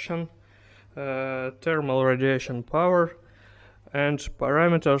reaction, thermal radiation power, and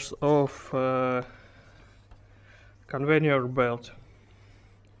parameters of conveyor belt.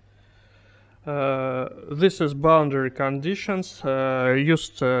 This is boundary conditions,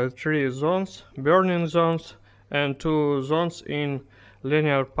 used 3 zones, burning zones, and 2 zones in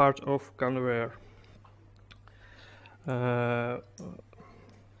linear part of conveyor.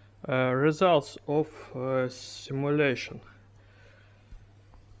 Results of simulation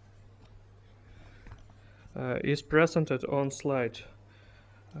is presented on slide.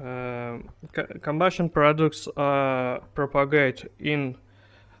 Combustion products propagate in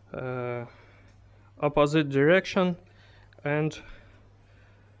opposite direction and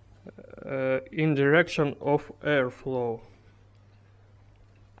in direction of airflow.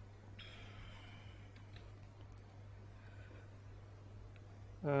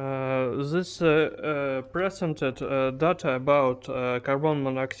 This presented data about carbon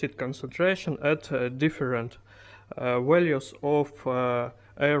monoxide concentration at different values of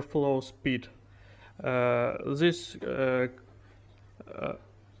airflow speed. This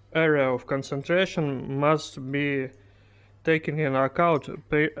area of concentration must be taken in account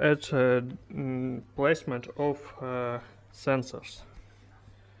at placement of sensors.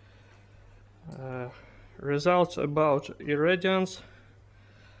 Results about irradiance.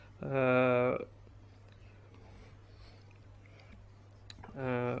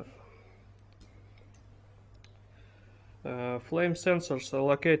 Flame sensors are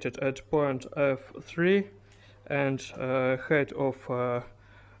located at point F3 and height of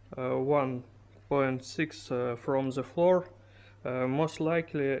 1.6 from the floor, most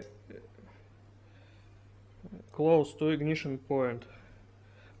likely close to ignition point.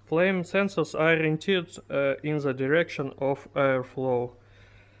 Flame sensors are oriented in the direction of airflow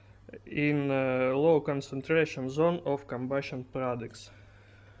in low concentration zone of combustion products.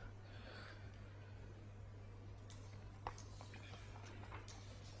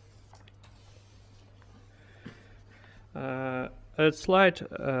 At slide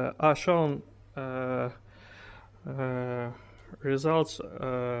are shown results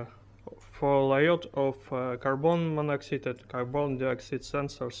for layout of carbon monoxide and carbon dioxide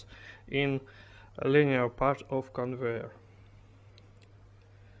sensors in a linear part of conveyor.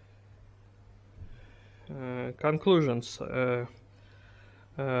 Conclusions.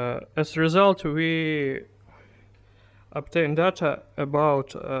 As a result, we obtain data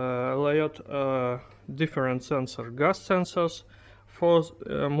about layout different sensor gas sensors for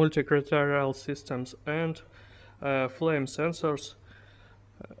multi-criterial systems and flame sensors.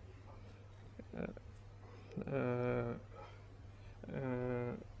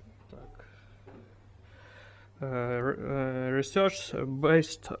 Research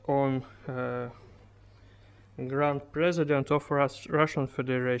based on Grant President of Russian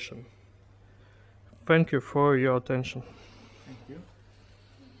Federation. Thank you for your attention. Thank you.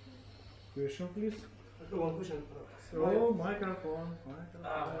 Question, please. Oh, microphone.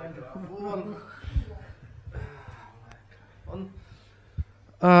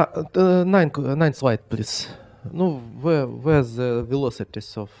 Ninth slide, please. No, where's the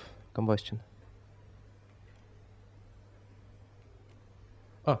velocities of combustion?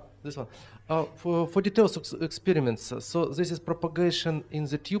 This one. For details of experiments, so this is propagation in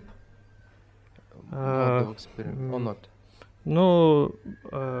the tube? Experiment, or not? No,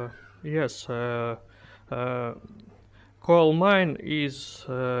 yes. Coal mine is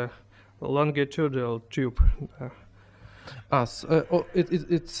longitudinal tube. It's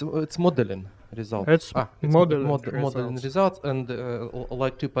modeling result. It's modeling results and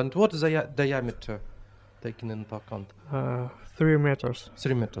light tube. And what is the diameter taken into account? 3 meters.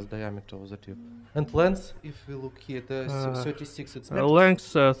 3 meters diameter of the tube. And length, if we look here, there's 36. It's meters.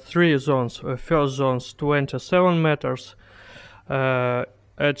 Length 3 zones. First zones 27 meters.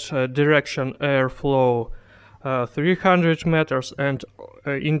 At direction airflow 300 meters, and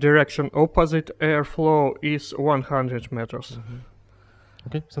in direction opposite airflow is 100 meters.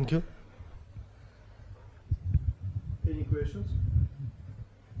 Okay, thank you. Any questions?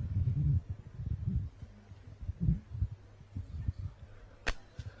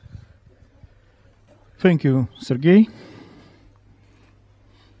 Thank you, Sergey.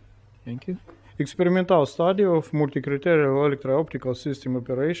 Thank you. Experimental study of multi-criterial electro-optical system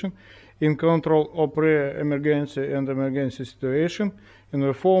operation in control of pre-emergency and emergency situation in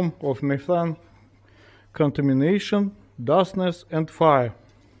the form of methane, contamination, dustiness, and fire.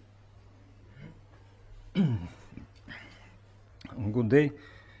 Good day.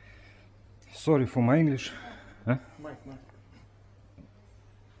 Sorry for my English. Huh? Mike.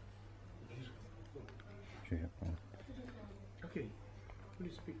 Okay,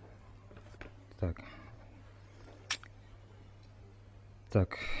 please speak.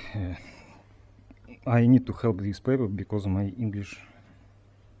 I need to help this paper because my English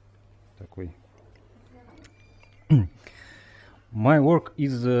такой. My work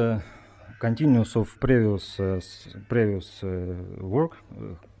is continuous of previous work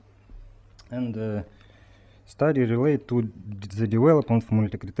and study relate to the development of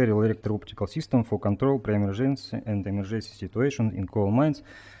multi-criterial electro-optical system for control pre-emergency and emergency situation in coal mines.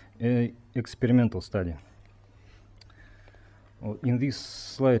 Experimental study. In this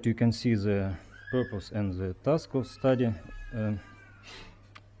slide you can see the purpose and the task of study.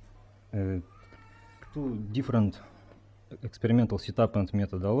 Two different experimental setup and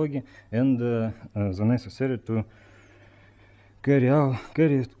methodology, and the necessary to carry out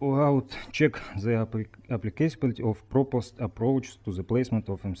check the applicability of proposed approach to the placement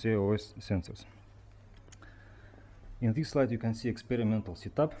of MCOS sensors. In this slide you can see experimental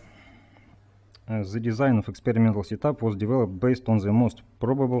setup. The design of experimental setup was developed based on the most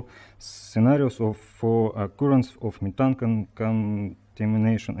probable scenarios for occurrence of methane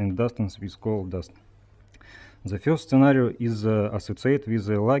contamination and dustiness with coal dust. The first scenario is associated with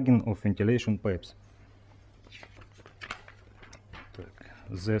the lagging of ventilation pipes.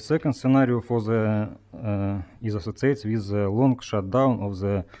 The second scenario for the is associated with the long shutdown of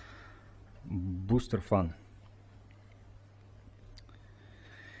the booster fan.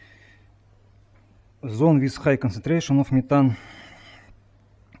 zone with high concentration of methane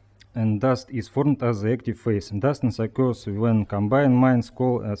and dust is formed as the active phase. Dustiness occurs when combined mines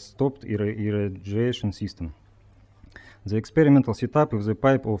call a stopped irradiation system. The experimental setup is a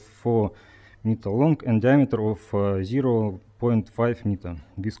pipe of 4 meter long and diameter of 0.5 meter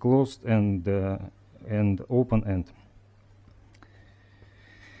with closed and open end.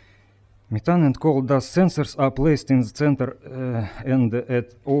 Methane and coal dust sensors are placed in the center and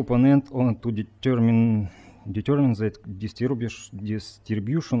at open end to determine the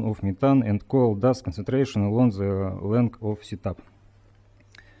distribution of methane and coal dust concentration along the length of setup.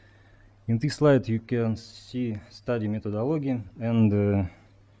 In this slide you can see study methodology and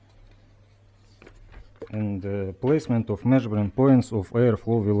placement of measurement points of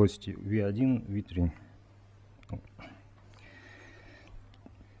airflow velocity V1, V3.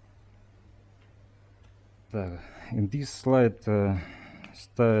 In this slide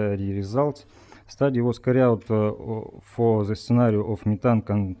study results. Study was carried out for the scenario of methane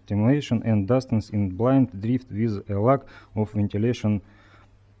contamination and dustiness in blind drift with a lack of ventilation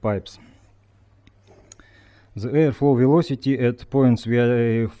pipes. The airflow velocity at points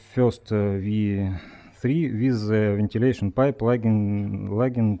first V3 with the ventilation pipe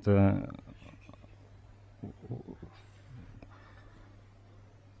lagging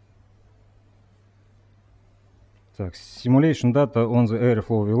simulation data on the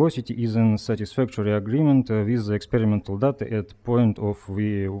airflow velocity is in satisfactory agreement with the experimental data at point of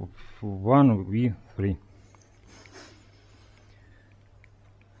V1, V3.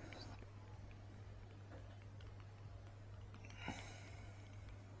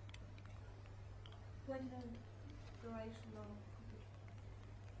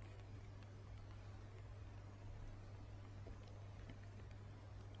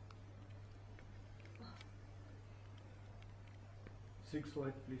 Six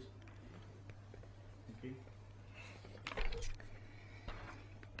slide, please.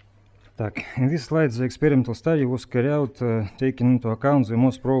 Okay. In this slide, the experimental study was carried out taking into account the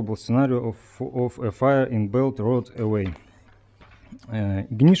most probable scenario of a fire in belt Roadway.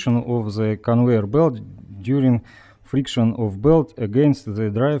 Ignition of the conveyor belt during friction of belt against the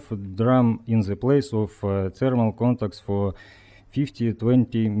drive drum in the place of thermal contacts for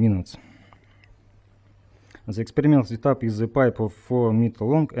 50-20 minutes. The experimental setup is a pipe of 4 meter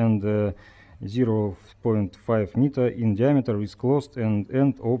long and 0.5 meter in diameter with closed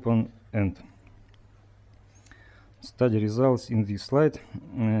and open end. Study results in this slide.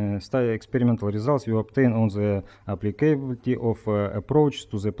 Study experimental results we obtain on the applicability of approach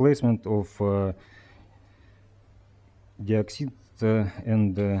to the placement of dioxide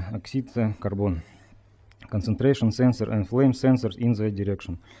and oxide carbon concentration sensor and flame sensors in the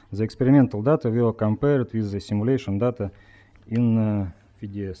direction. The experimental data were compared with the simulation data in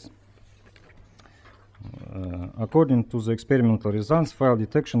VDS. According to the experimental results, fire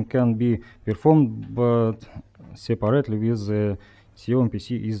detection can be performed but separately with the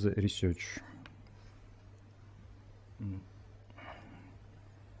COMPC is research.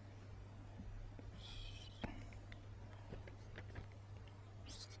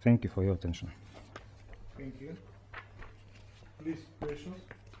 Thank you for your attention. Thank you. Please, questions?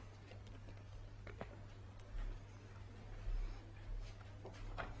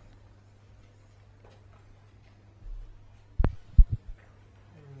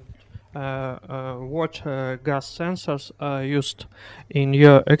 What gas sensors are used in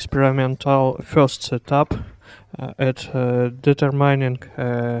your experimental first setup at determining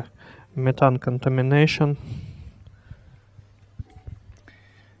methane contamination?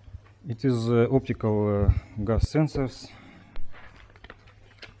 It is optical gas sensors.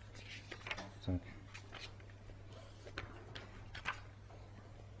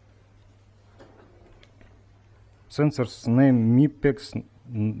 Sensors name MIPEX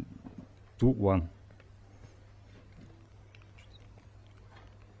 21.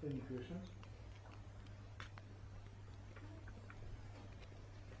 Any questions?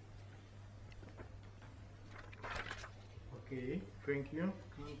 Okay, thank you,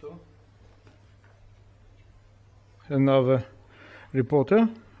 Anton. Another reporter,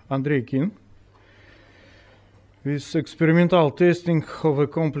 Andrei Kin, with experimental testing of a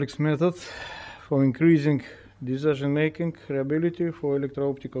complex method for increasing decision-making reliability for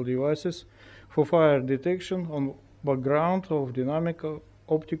electro-optical devices for fire detection on background of dynamic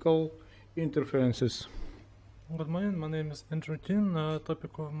optical interferences. Good morning, my name is Andrew Kin.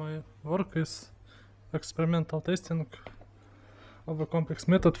 Topic of my work is experimental testing of a complex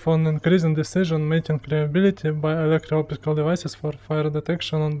method for increasing decision-making reliability by electro-optical devices for fire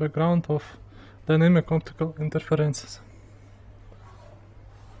detection on background of dynamic optical interferences.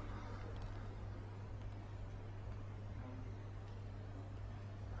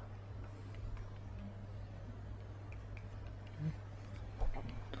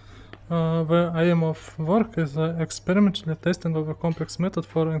 The aim of work is experimentally testing of a complex method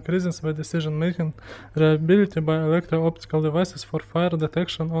for increasing the decision-making reliability by electro-optical devices for fire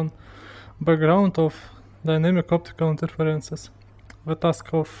detection on background of dynamic optical interferences. The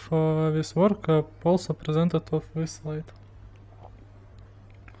task of this work also presented of this slide.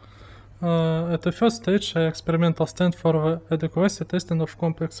 At the first stage, experimental stand for the adequacy testing of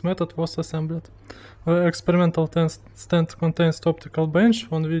complex method was assembled. The experimental stand contains optical bench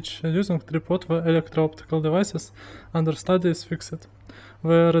on which using tripod the electro-optical devices under study is fixed.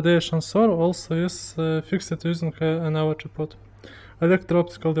 The radiation source also is fixed using another tripod.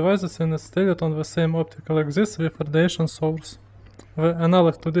 Electro-optical devices installed on the same optical axis with radiation source. The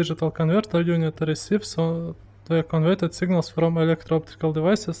analog to digital converter unit receives the converted signals from electro-optical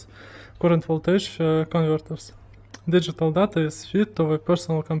devices, current voltage converters. Digital data is fed to the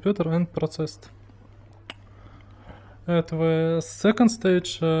personal computer and processed. At the second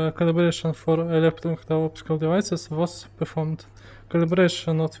stage, calibration for electro-optical devices was performed.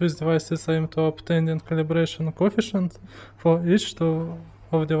 Calibration of these devices aimed to obtaining calibration coefficient for each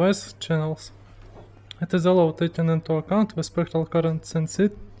of device channels. It is allowed taking into account the spectral current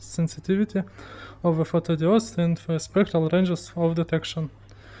sensitivity of the photodiodes and the spectral ranges of detection.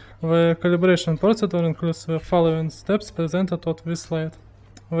 The calibration procedure includes the following steps presented on this slide.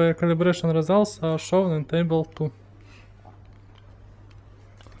 The calibration results are shown in table 2.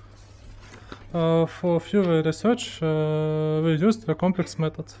 For further research, we used the complex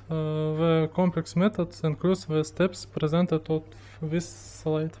method. The complex method includes the steps presented on this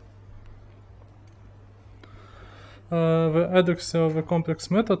slide. The adequacy of the complex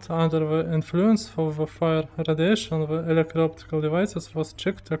method under the influence of the fire radiation of the electro-optical devices was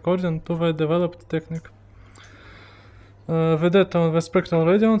checked according to the developed technique. The data on the spectral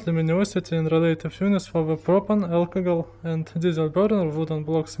radiant, luminosity, and relative units for the propan, alcohol, and diesel burner, wooden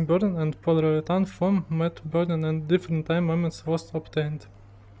blocks burden, and polyurethane foam matte burden and different time moments was obtained.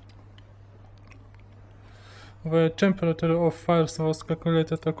 The temperature of fires was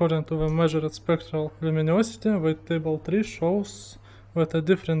calculated according to the measured spectral luminosity. The table 3 shows that at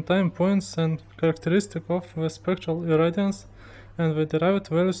different time points and characteristic of the spectral irradiance and the derived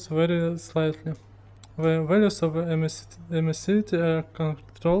values vary slightly. The values of the emissivity are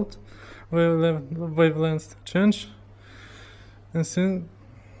controlled, the wavelength change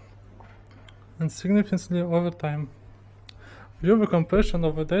insignificantly over time. View the comparison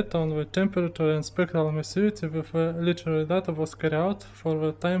of the data on the temperature and spectral emissivity with the literary data was carried out for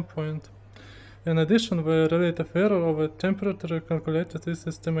the time point. In addition, the relative error of the temperature calculated is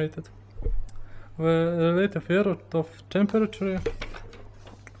estimated. The relative error of temperature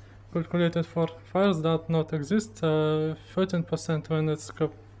calculated for fires that not exist 13% when it's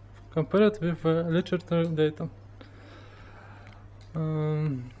compared with the literature data.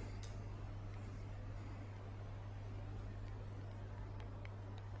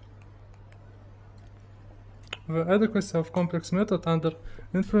 The adequacy of complex method under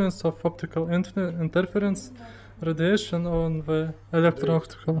influence of optical interference radiation on the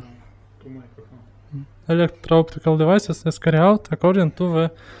electro-optical devices is carried out according to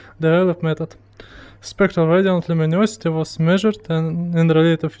the developed method. Spectral radiant luminosity was measured in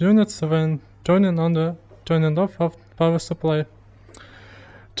relative units when turning off of power supply.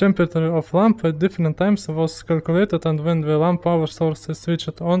 Temperature of lamp at different times was calculated, and when the lamp power source is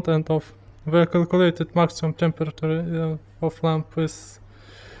switched on and off. The calculated maximum temperature of lamp is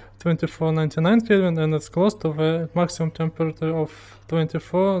 2499 Kelvin, and it's close to the maximum temperature of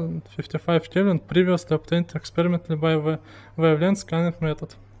 2455 Kelvin previously obtained experimentally by the wavelength scanning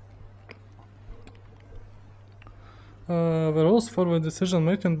method. The rules for the decision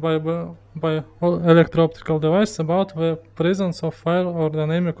making by electro-optical device about the presence of fire or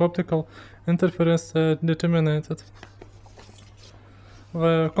dynamic optical interference determined.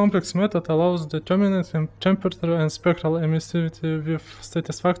 The complex method allows determining temperature and spectral emissivity with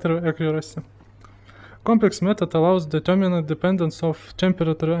satisfactory accuracy. Complex method allows determining dependence of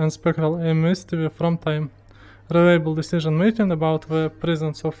temperature and spectral emissivity from time. Reliable decision making about the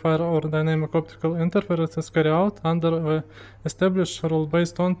presence of fire or dynamic optical interference is carried out under the established rule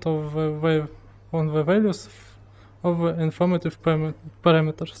based on the values of the informative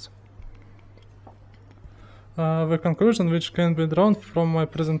parameters. The conclusion which can be drawn from my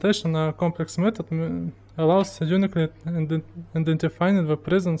presentation, a complex method allows uniquely identifying the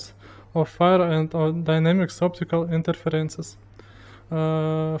presence of fire and dynamics optical interferences.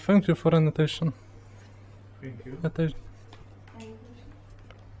 Thank you for attention. Thank you.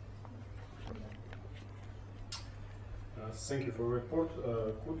 Thank you for the report.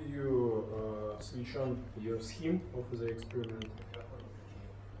 Could you switch on your scheme of the experiment?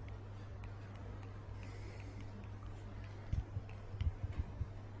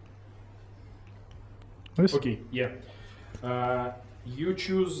 please. Okay, yeah. You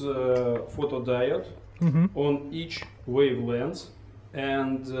choose photodiode on each wavelength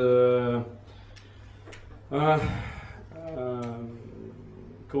and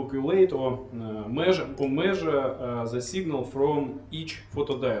calculate or measure the signal from each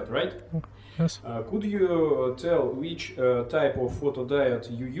photodiode, right? Yes. Could you tell which type of photodiode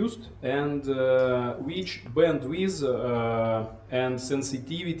you used and which bandwidth and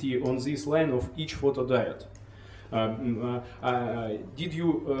sensitivity on this line of each photodiode? Did you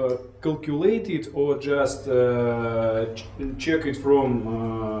calculate it or just check it from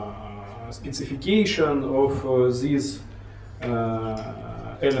specification of this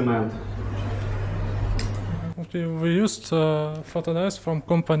element? Okay, we used photodiodes from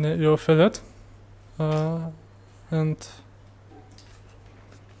company Eufillet, and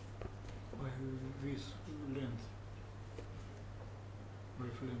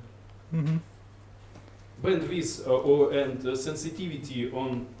Bandwidth and sensitivity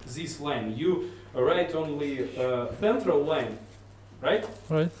on this line. You write only central line, right?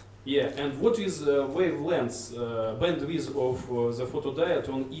 Right. Yeah, and what is wavelength, bandwidth of the photodiode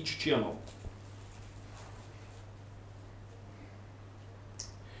on each channel?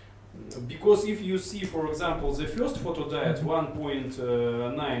 Because if you see, for example, the first photodiode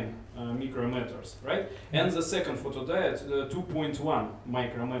 1.9 micrometers, right? And the second photodiode 2.1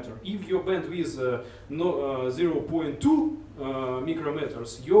 micrometer. If your bandwidth 0.2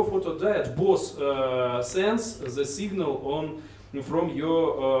 micrometers, your photodiode both sends the signal from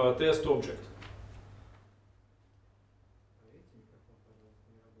your test object.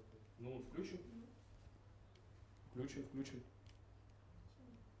 Включен.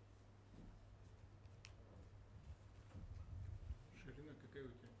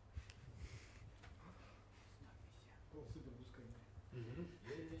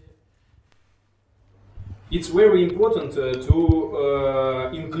 It's very important to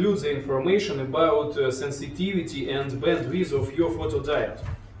include the information about sensitivity and bandwidth of your photodiode.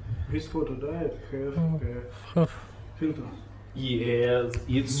 This photodiode have filters. Yes,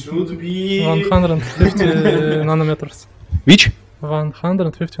 it should be 150 nanometers. Which?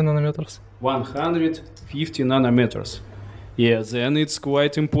 150 nanometers. 150 nanometers. Yeah, then it's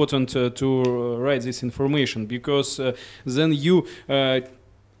quite important to write this information because then you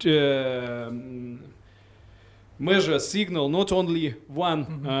measure signal not only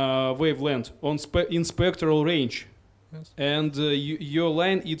one wavelength in spectral range, yes. And your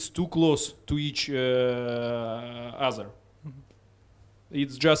line is too close to each other.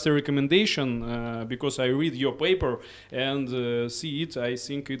 It's just a recommendation because I read your paper and see it. I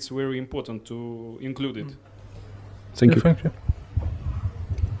think it's very important to include it. Thank you. Thank you.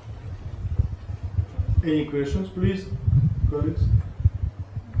 Any questions, please, colleagues?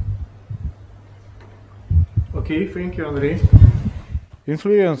 Okay, thank you, Andrei.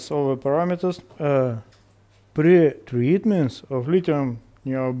 Influence of parameters pre-treatments of lithium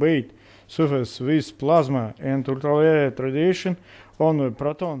niobate surface with plasma and ultraviolet radiation on a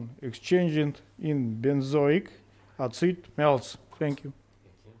proton exchanging in benzoic acid melts. Thank you.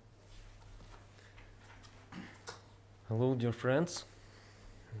 Hello, dear friends.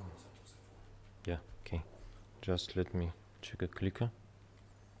 Yeah, okay. Just let me check a clicker.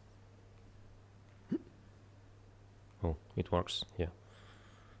 Oh, it works, yeah.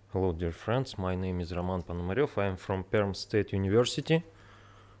 Hello, dear friends. My name is Roman Ponomarev. I am from Perm State University.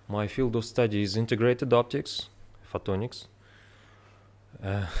 My field of study is integrated optics, photonics.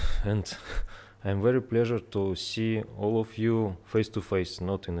 And I'm very pleased to see all of you face to face,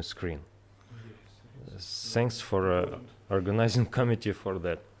 not in a screen. Thanks for organizing committee for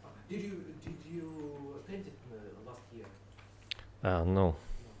that. Did you attend it last year? No.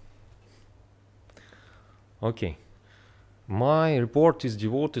 Okay. My report is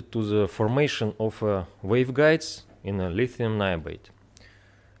devoted to the formation of waveguides in a lithium niobate.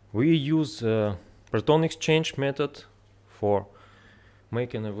 We use proton exchange method for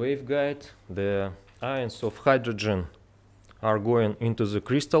making a waveguide. The ions of hydrogen are going into the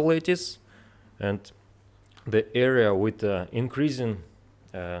crystal lattice, and the area with increasing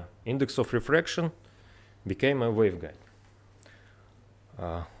index of refraction became a waveguide.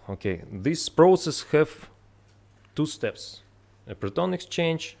 Okay, this process have two steps: a proton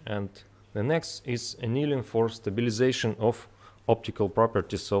exchange, and the next is annealing for stabilization of optical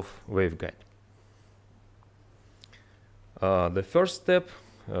properties of waveguide. The first step,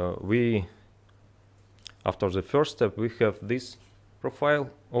 after the first step, we have this profile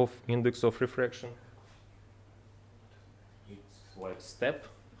of index of refraction. It's like step,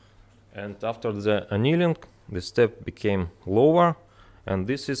 and after the annealing, the step became lower, and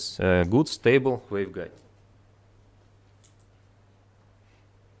this is a good stable waveguide.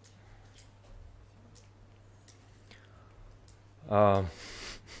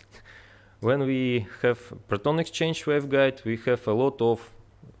 When we have proton exchange waveguide, we have a lot of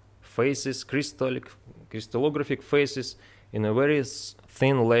phases, crystallographic phases in a very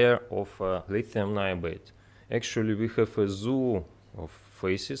thin layer of lithium niobate. Actually, we have a zoo of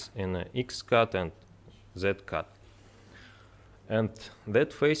phases in X cut and Z cut. And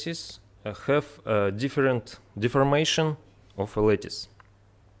that phases have a different deformation of a lattice.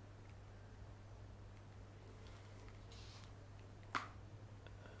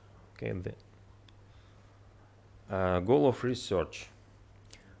 Okay, the goal of research.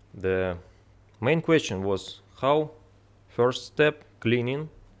 The main question was how first step, cleaning,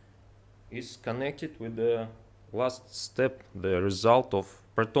 is connected with the last step, the result of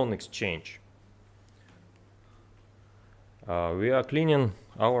proton exchange. We are cleaning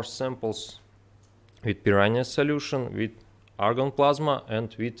our samples with piranha solution, with argon plasma,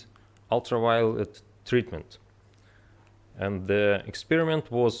 and with ultraviolet treatment. And the experiment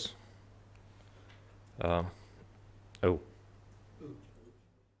was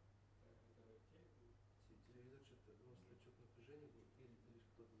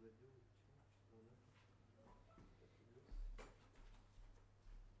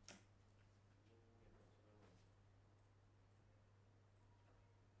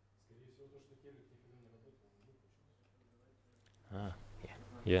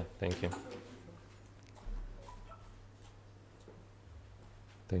yeah, thank you.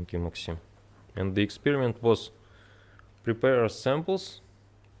 Thank you, Maxim. And the experiment was prepare samples,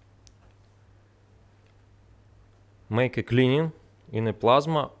 make a cleaning in a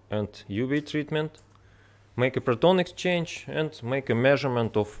plasma and UV treatment, make a proton exchange, and make a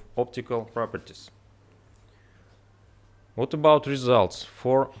measurement of optical properties. What about results?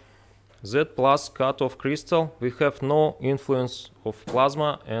 For Z plus cutoff crystal, we have no influence of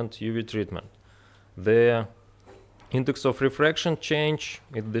plasma and UV treatment. The index of refraction change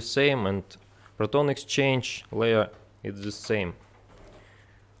is the same, and proton exchange layer is the same.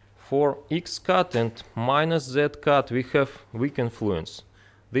 For X cut and minus Z cut, we have weak influence.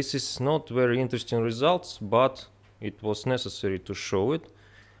 This is not very interesting results, but it was necessary to show it.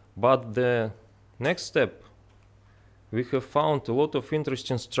 But the next step, we have found a lot of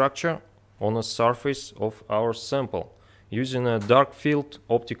interesting structure on a surface of our sample using a dark field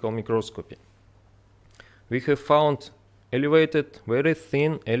optical microscopy. We have found elevated, very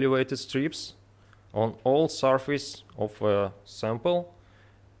thin elevated strips on all surface of a sample,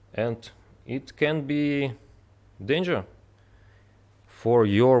 and it can be danger for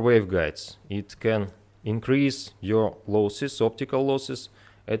your waveguides. It can increase your losses, optical losses,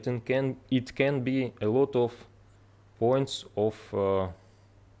 and it can be a lot of points of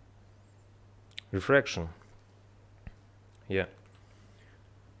refraction. Yeah.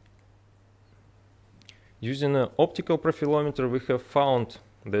 Using an optical profilometer, we have found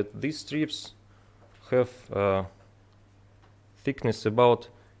that these strips have thickness about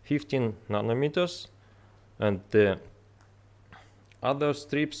 15 nanometers, and the other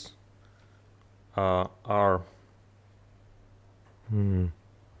strips are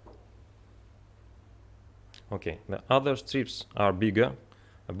okay. The other strips are bigger,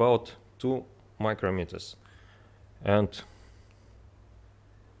 about 2 micrometers, and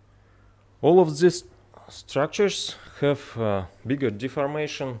all of these structures have bigger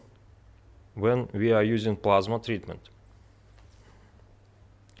deformation when we are using plasma treatment,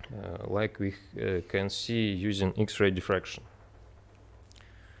 like we can see using X-ray diffraction.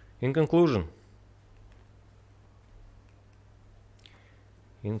 In conclusion,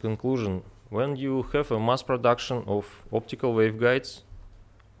 when you have a mass production of optical waveguides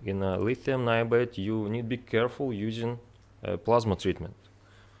in a lithium niobate, you need to be careful using plasma treatment.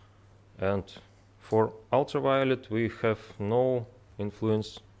 And for ultraviolet, we have no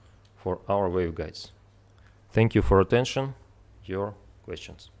influence for our waveguides. Thank you for attention. Your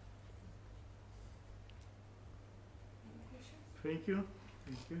questions. Thank you.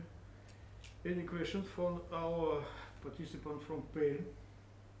 Thank you. Any questions from our participant from Spain?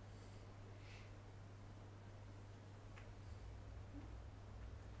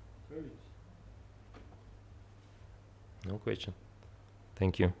 No question.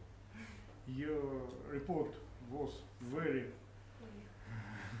 Thank you. Your report was very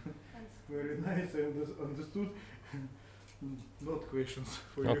very nice. I understood. Not questions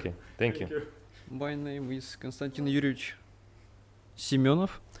for you. Okay, thank you. My name is Konstantin Yuryevich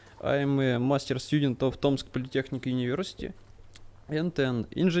Semenov. I am a master student of Tomsk Polytechnic University and an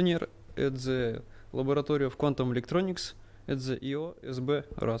engineer at the Laboratory of Quantum Electronics at the EOSB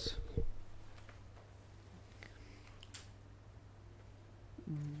RAS.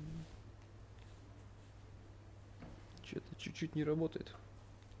 Что-то чуть-чуть не работает.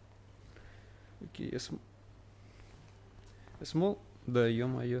 Окей, small? Да,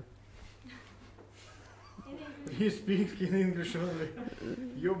 ё-моё. He speaks in English only.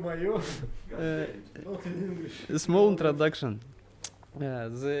 Ё-моё. Not in English. A small introduction.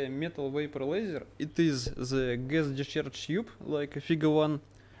 The metal vapor laser, it is the gas discharge tube, like a figure 1,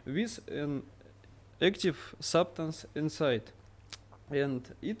 with an active substance inside. And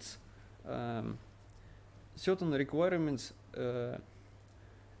its certain requirements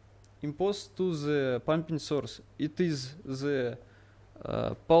imposed to the pumping source. It is the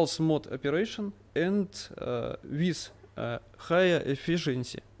pulse mode operation and with higher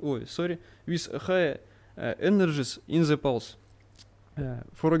efficiency. With higher energies in the pulse.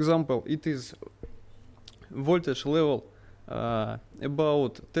 For example, it is voltage level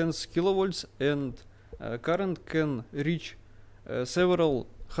about 10 kilovolts and current can reach several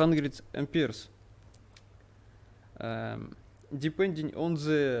hundred amperes. Depending on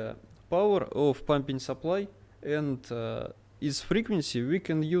the power of pumping supply and its frequency, we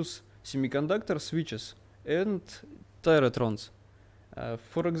can use semiconductor switches and tyrotrons.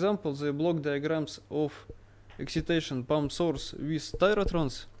 For example, the block diagrams of excitation pump source with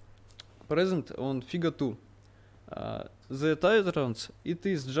tyrotrons present on figure 2. The tyrotrons, it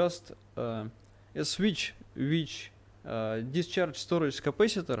is just a switch which discharge storage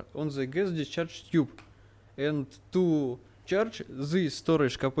capacitor on the gas discharge tube. And to charge this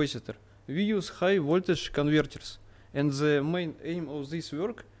storage capacitor, we use high voltage converters. And the main aim of this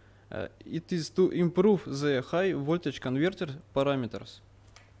work it is to improve the high voltage converter parameters.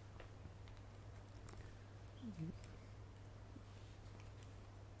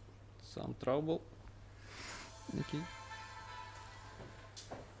 Some trouble. Okay.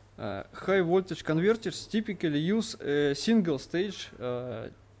 High voltage converters typically use a single stage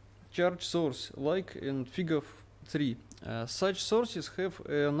charge source, like in figure 3. Such sources have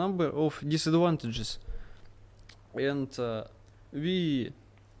a number of disadvantages, and we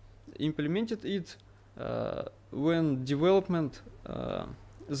implemented it when development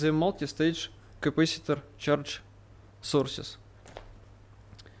the multi-stage capacitor charge sources.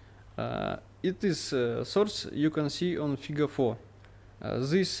 It is a source you can see on figure 4.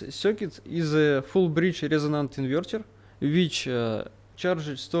 This circuit is a full bridge resonant inverter which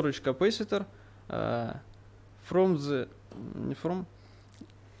charges storage capacitor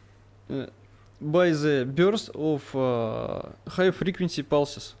by the burst of high frequency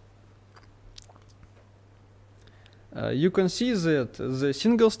pulses. You can see that the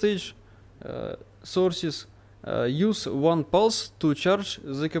single stage sources use one pulse to charge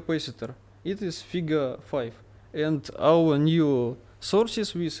the capacitor. It is figure 5. And our new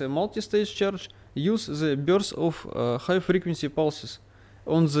sources with a multi-stage charge use the burst of high frequency pulses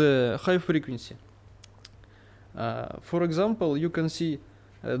on the high frequency. For example, you can see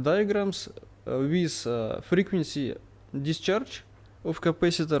diagrams with frequency discharge of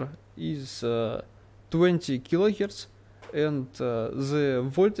capacitor is 20 kilohertz, and the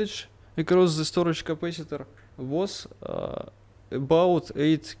voltage across the storage capacitor was about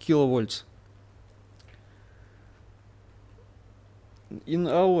 8 kilovolts. In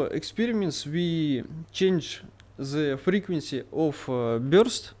our experiments, we change the frequency of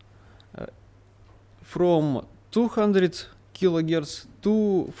burst from 200 kilohertz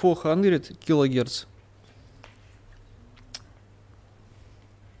to 400 kilohertz.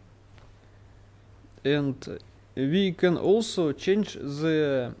 And we can also change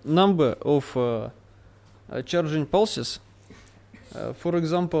the number of charging pulses. For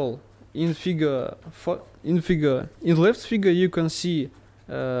example, in left figure you can see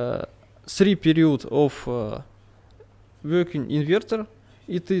 3 period of working inverter.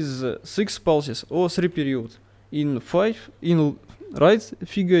 It is 6 pulses or 3 period. In right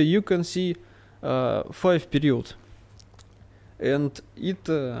figure you can see 5 period, and it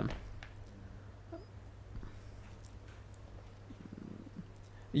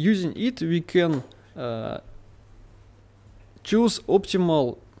using it we can choose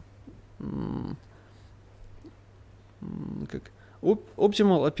optimal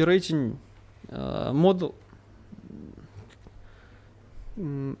optimal operating model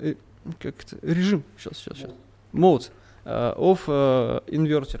режим mode of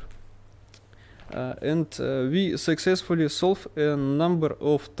inverter, and we successfully solve a number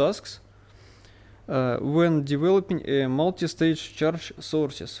of tasks when developing a multi-stage charge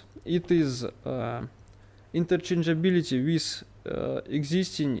sources. It is interchangeability with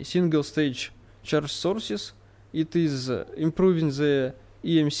existing single-stage charge sources. It is improving the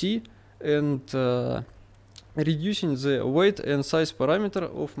EMC and reducing the weight and size parameter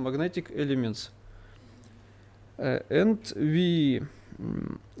of magnetic elements. and we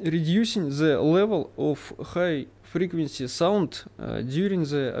reducing the level of high frequency sound during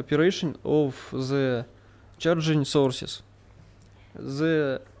the operation of the charging sources.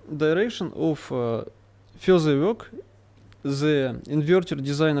 The direction of further work, the inverter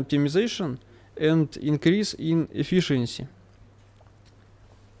design optimization and increase in efficiency.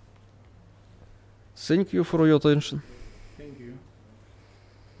 Thank you for your attention. Thank you.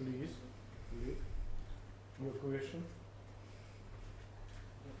 Please, your question.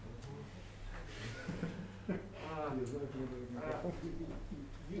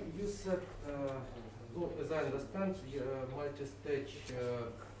 You said, as I understand, multi-stage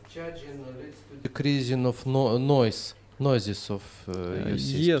charging leads to decreasing of noises of your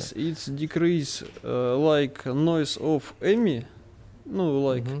system. Yes, it's decrease like noise of EMI, no,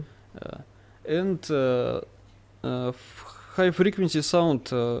 like, and high frequency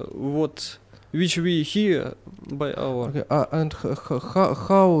sound, which we hear by our. Okay, and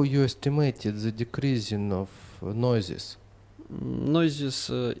how you estimated the decreasing of noises? Noises.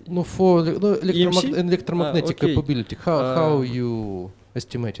 No, for electromagnetic capability. How you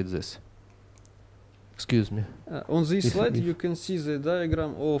estimated this? Excuse me. On this slide, you can see the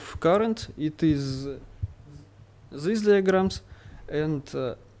diagram of current. It is these diagrams, and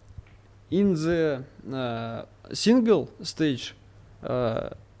in the single stage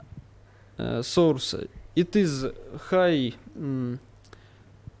source, it is high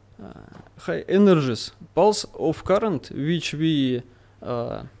energies pulse of current which we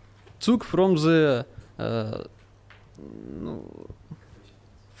took from the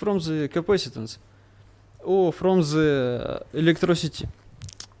capacitance or from the electricity,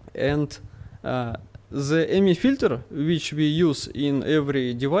 and the EMI filter which we use in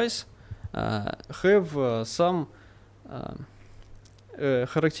every device have some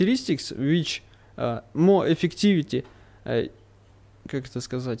characteristics which more effectivity, как это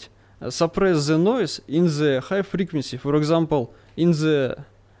сказать, suppress the noise in the high frequency. For example, in the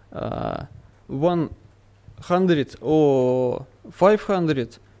 100 or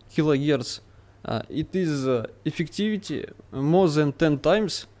 500 kilohertz, it is effectivity more than 10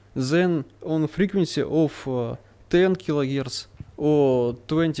 times than on frequency of 10 kilohertz or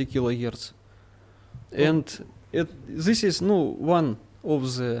 20 kilohertz. And this is one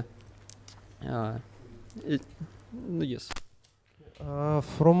of the yes.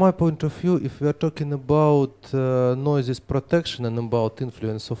 From my point of view, if we are talking about noises protection and about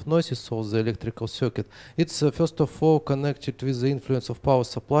influence of noises of the electrical circuit, it's first of all connected with the influence of power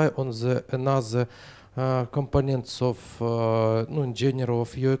supply on the another components of, in general,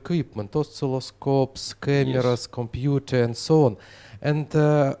 of your equipment, oscilloscopes, cameras, computer, and so on. And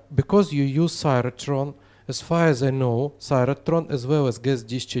because you use Cyrotron, as far as I know, Cyrotron as well as gas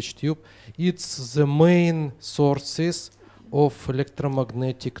discharge tube, it's the main sources of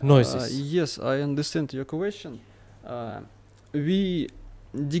electromagnetic noises. Yes, I understand your question. We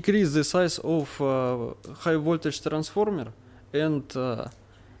decrease the size of high voltage transformer, and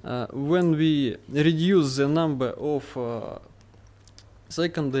when we reduce the number of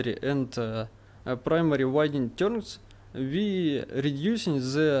secondary and primary winding turns, we reducing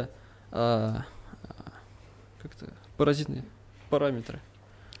the паразитные параметры.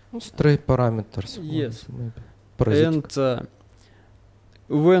 Stray parameters. Yes. Maybe. And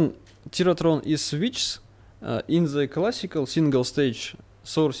when Tyrotron is switched in the classical single stage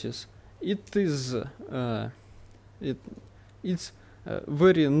sources, it is it's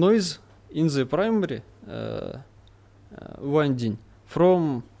very noise in the primary winding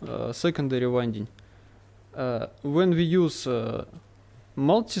from secondary winding. When we use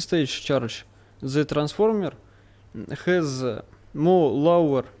multi-stage charge, the transformer has more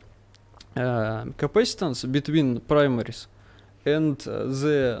lower capacitance between primaries, and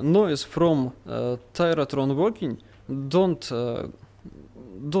the noise from Tyrotron working don't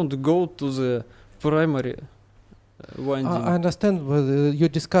go to the primary winding. I understand, but your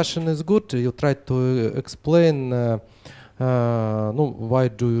discussion is good. You try to explain why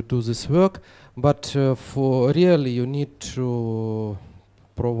do you do this work, but for really you need to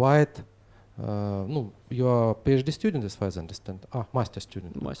provide. You are a PhD student, as far as I understand. Master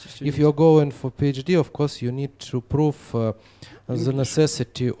student. Master student. If you are going for PhD, of course, you need to prove the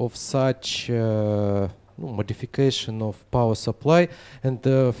necessity of such modification of power supply, and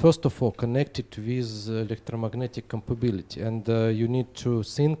first of all, connect it with electromagnetic capability. And you need to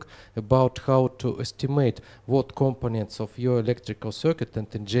think about how to estimate what components of your electrical circuit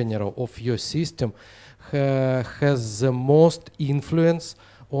and in general of your system has the most influence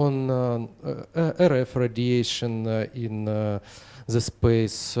on RF radiation in the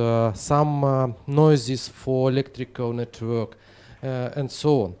space, some noises for electrical network, and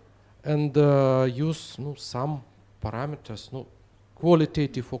so on. And use some parameters,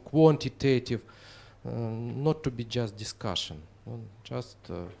 qualitative or quantitative, not to be just discussion. Just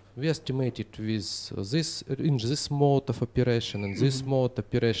we estimate it with this in this mode of operation, and this mode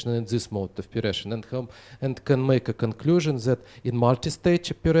operation, and this mode of operation, and can make a conclusion that in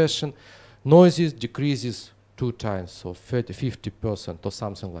multi-stage operation, noises decreases 2 times, so 50% or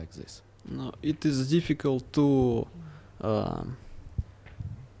something like this. No, it is difficult to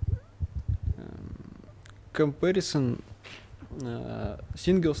comparison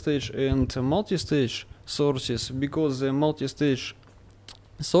single stage and multi-stage sources, because the multi-stage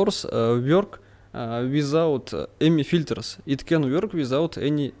source work without any filters. It can work without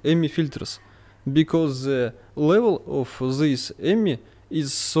any filters, because the level of this EMI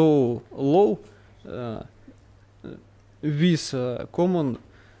is so low with common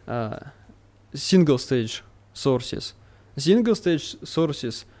single stage sources. Single stage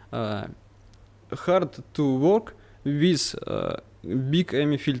sources hard to work with big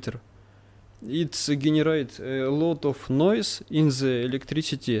EMI filter. It generates a lot of noise in the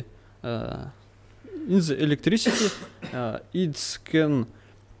electricity. It can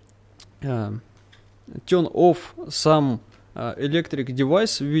turn off some electric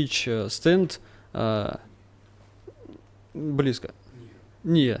device which stand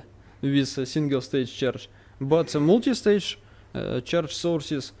near with a single stage charge. But multi-stage charge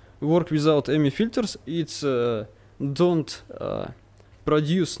sources work without any filters. It's don't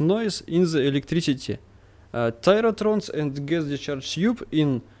produce noise in the electricity. Tyrotrons and gas discharge tube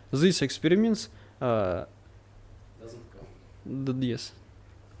in these experiments doesn't count. Yes.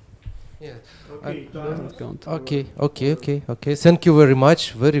 Yeah. Okay. Doesn't count. Okay. Thank you very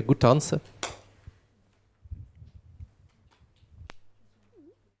much. Very good answer.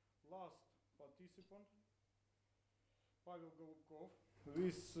 Last participant, Pavel Golubkov,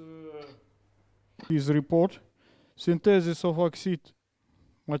 with his report, Synthesis of oxide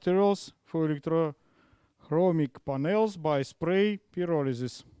materials for electrochromic panels by spray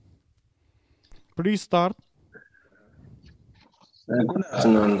pyrolysis. Please start. Good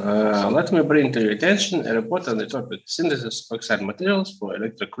afternoon. Let me bring to your attention a report on the topic synthesis of oxide materials for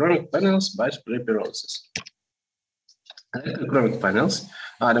electrochromic panels by spray pyrolysis. Electrochromic panels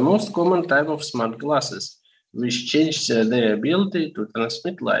are the most common type of smart glasses, which change their ability to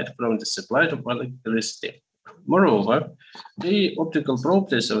transmit light from the supply to electricity. Moreover, the optical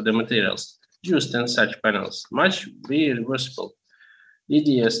properties of the materials used in such panels must be reversible.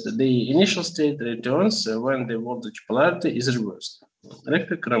 EDS, the initial state returns when the voltage polarity is reversed.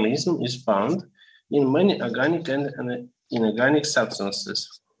 Electrochromism is found in many organic and inorganic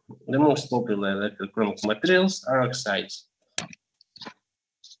substances. The most popular electrochromic materials are oxides.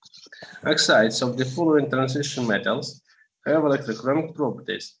 Oxides of the following transition metals have electrochromic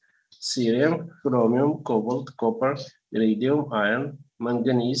properties: cerium, chromium, cobalt, copper, iridium, iron,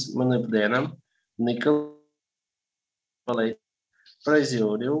 manganese, molybdenum, nickel,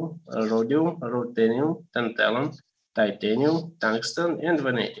 praseodymium, rhodium, ruthenium, tantalum, titanium, tungsten, and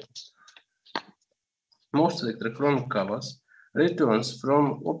vanadium. Most electrochromic colors returns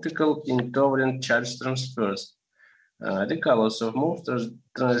from optical invariant charge transfers. The colors of most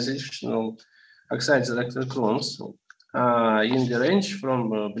transitional oxides electrochromes in the range from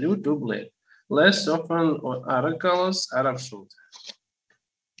blue to black. Less often other colors are absent.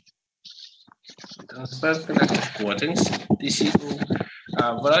 Transparent conductive coatings, TCO,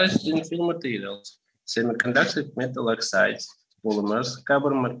 are various in film materials, semiconductor metal oxides, polymers,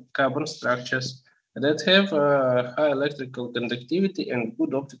 carbon structures that have high electrical conductivity and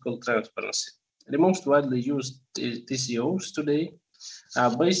good optical transparency. The most widely used TCOs today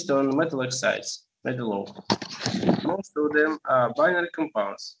are based on metal oxides, metal ore. Most of them are binary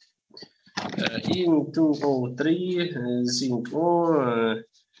compounds. In2O3, zinc ore,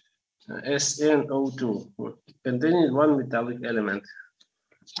 SnO2, containing one metallic element.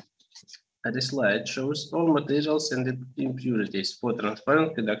 The slide shows all materials and impurities for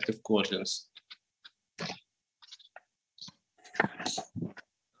transparent conductive coatings.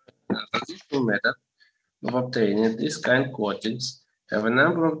 Traditional method of obtaining these kind of coatings have a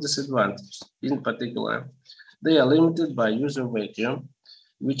number of disadvantages. In particular, they are limited by user vacuum,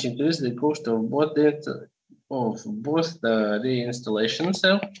 which increase the cost of both the installation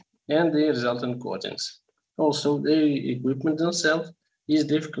itself and the resultant coatings. Also, the equipment itself is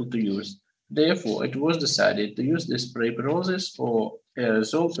difficult to use. Therefore, it was decided to use the spray pyrolysis or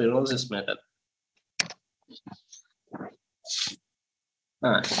aerosol pyrolysis method.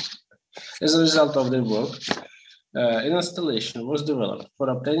 As a result of their work, An installation was developed for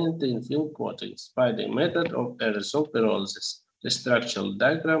obtaining thin film coatings by the method of aerosol pyrolysis. The structural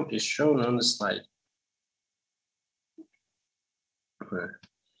diagram is shown on the slide.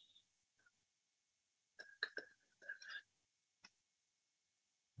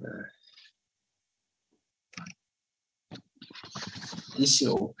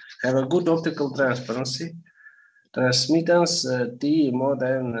 TCO have a good optical transparency, transmittance T more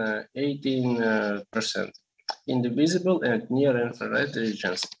than 18% in the visible and near-infrared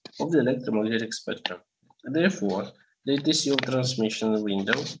regions of the electromagnetic spectrum. Therefore, the TCO transmission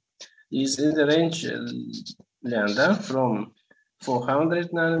window is in the range lambda from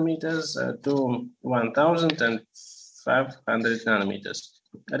 400 nanometers to 1,500 nanometers.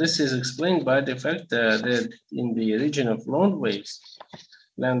 This is explained by the fact that in the region of long waves,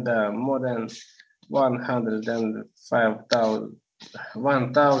 lambda more than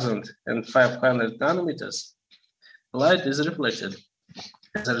 1,500 nanometers, light is reflected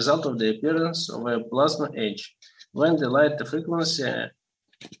as a result of the appearance of a plasma edge when the light frequency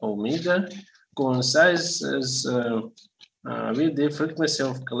omega coincides with the frequency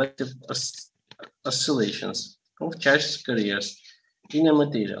of collective oscillations of charged carriers in a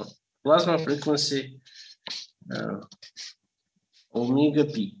material. Plasma frequency omega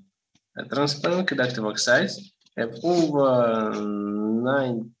p. Transparent conductive oxides have over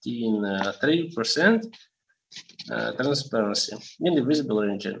 93% transparency in the visible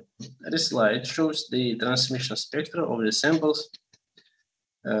region. This slide shows the transmission spectra of the samples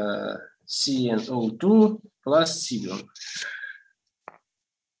CnO2 plus Sypin.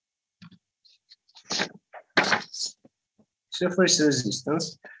 Surface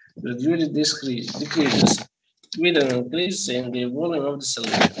resistance gradually decreases with an increase in the volume of the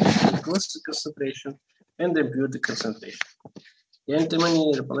solution, the crystal concentration, and the impurity concentration. The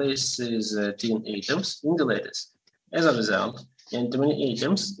antimony replaces tin atoms in the lattice. As a result, antimony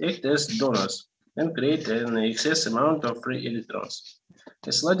atoms act as donors and create an excess amount of free electrons.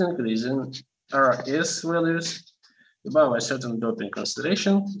 A slight increase in RS values above a certain doping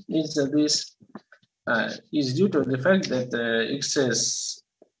concentration means that this is due to the fact that excess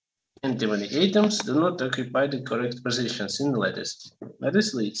antimony atoms do not occupy the correct positions in the lattice.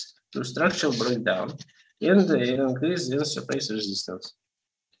 This leads to structural breakdown and an increase in surface resistance.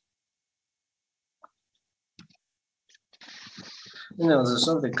 Analysis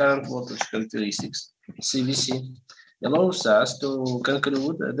of the current voltage characteristics, CVC, allows us to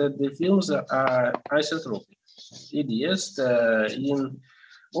conclude that the films are isotropic. EDS in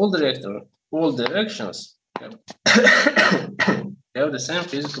all directions have the same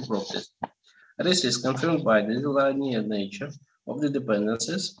physical properties. This is confirmed by the linear nature of the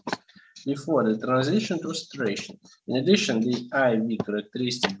dependencies before the transition to saturation. In addition, the IV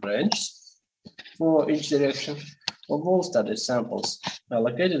characteristic branches for each direction of all studied samples are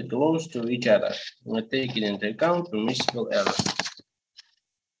located close to each other, taking into account permissible error.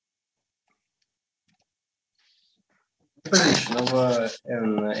 The position of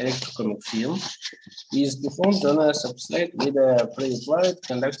an electrochromic film is performed on a substrate with a pre-applied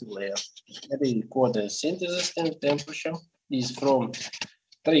conductive layer. The quarter synthesis temperature is from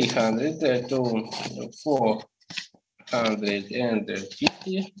 300 to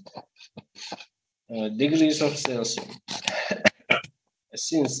 450 degrees of Celsius,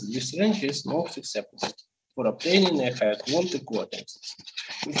 since this range is most acceptable for obtaining a high quality coatings,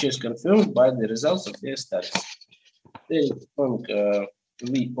 which is confirmed by the results of their studies. The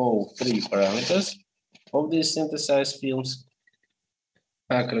VO3 parameters of these synthesized films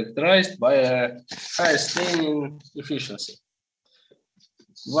are characterized by a high staining efficiency,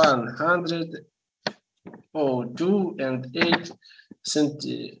 102 and 8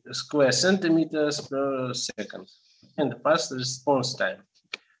 square centimeters per second, and fast response time,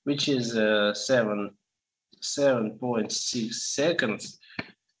 which is 7.6 seconds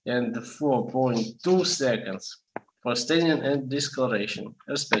and 4.2 seconds for staining and discoloration,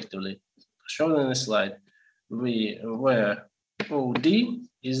 respectively, shown in the slide, where OD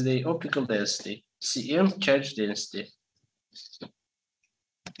is the optical density, CM charge density.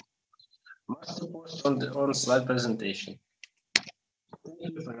 Master post on slide presentation.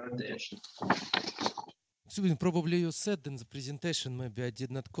 Thank you for your attention. Probably you said in the presentation, maybe I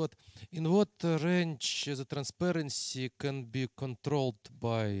did not quote, in what range the transparency can be controlled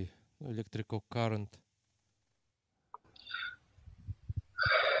by electrical current?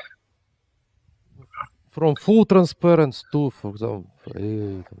 From full transparency to, for example,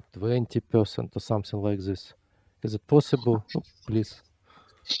 20% or something like this. Is it possible? Oh, please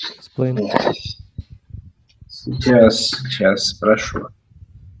explain. Сейчас, прошу.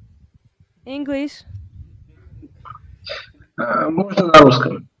 English. Можно на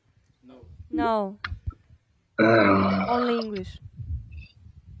русском? No. Only English.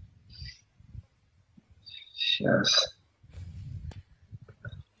 Сейчас.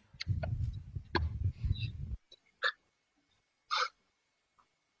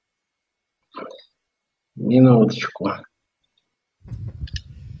 Минуточку.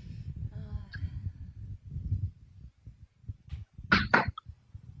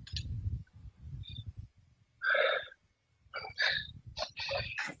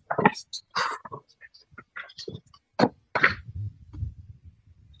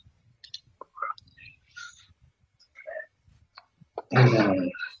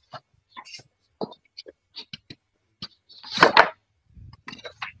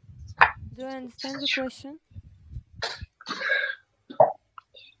 Do I understand the question?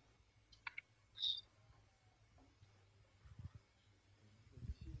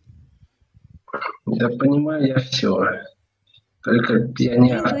 Да понимаю я все. Только я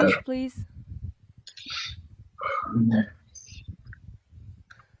не автор. English, please.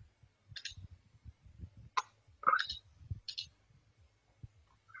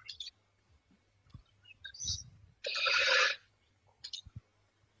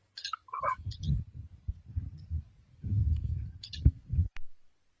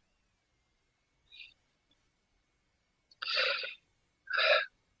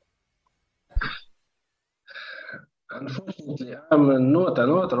 Unfortunately, I'm not an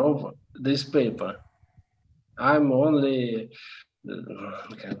author of this paper. I'm only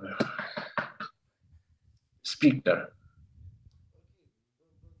speaker.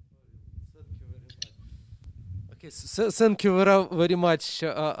 Okay, so thank you very much.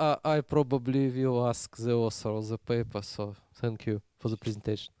 I probably will ask the author of the paper, so thank you for the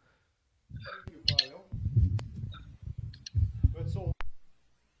presentation. That's all.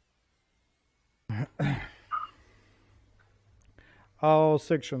 Our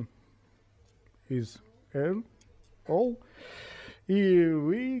section is all.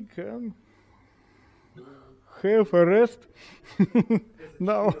 We can have a rest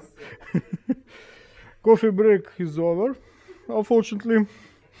now. Coffee break is over, unfortunately,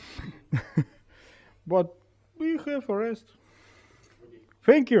 but we have a rest.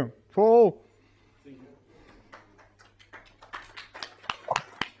 Thank you for all.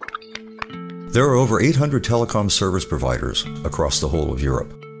 There are over 800 telecom service providers across the whole of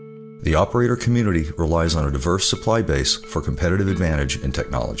Europe. The operator community relies on a diverse supply base for competitive advantage in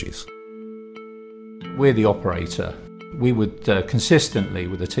technologies. We're the operator. We would consistently,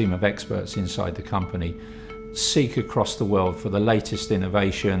 with a team of experts inside the company, seek across the world for the latest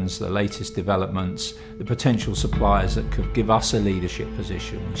innovations, the latest developments, the potential suppliers that could give us a leadership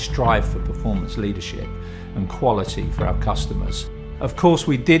position. We strive for performance leadership and quality for our customers. Of course,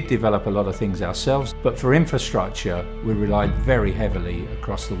 we did develop a lot of things ourselves, but for infrastructure, we relied very heavily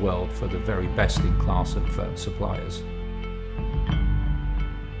across the world for the very best in class of suppliers.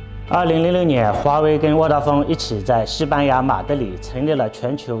 2006年，华为跟沃达丰一起在西班牙马德里成立了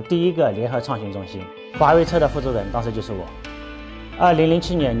全球第一个联合创新中心。华为车的负责人当时就是我。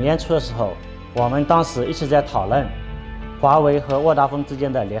2007年年初的时候，我们当时一起在讨论华为和沃达丰之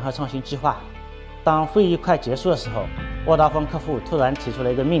间的联合创新计划。当会议快结束的时候，沃达丰客户突然提出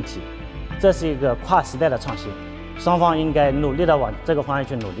了一个命题，这是一个跨时代的创新，双方应该努力地往这个方向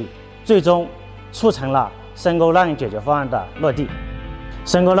去努力，最终促成了Single LAN解决方案的落地。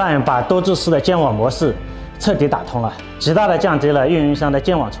Single LAN把多柱式的建网模式彻底打通了，极大地降低了运营商的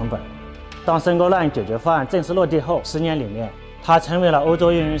建网成本。当Single LAN解决方案正式落地后，10年里面，它成为了欧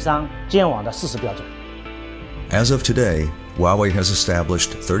洲运营商建网的事实标准。As of today, Huawei has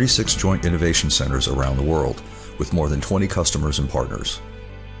established 36 joint innovation centers around the world, with more than 20 customers and partners.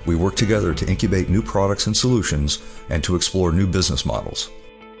 We work together to incubate new products and solutions and to explore new business models.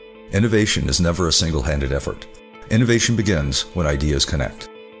 Innovation is never a single-handed effort. Innovation begins when ideas connect.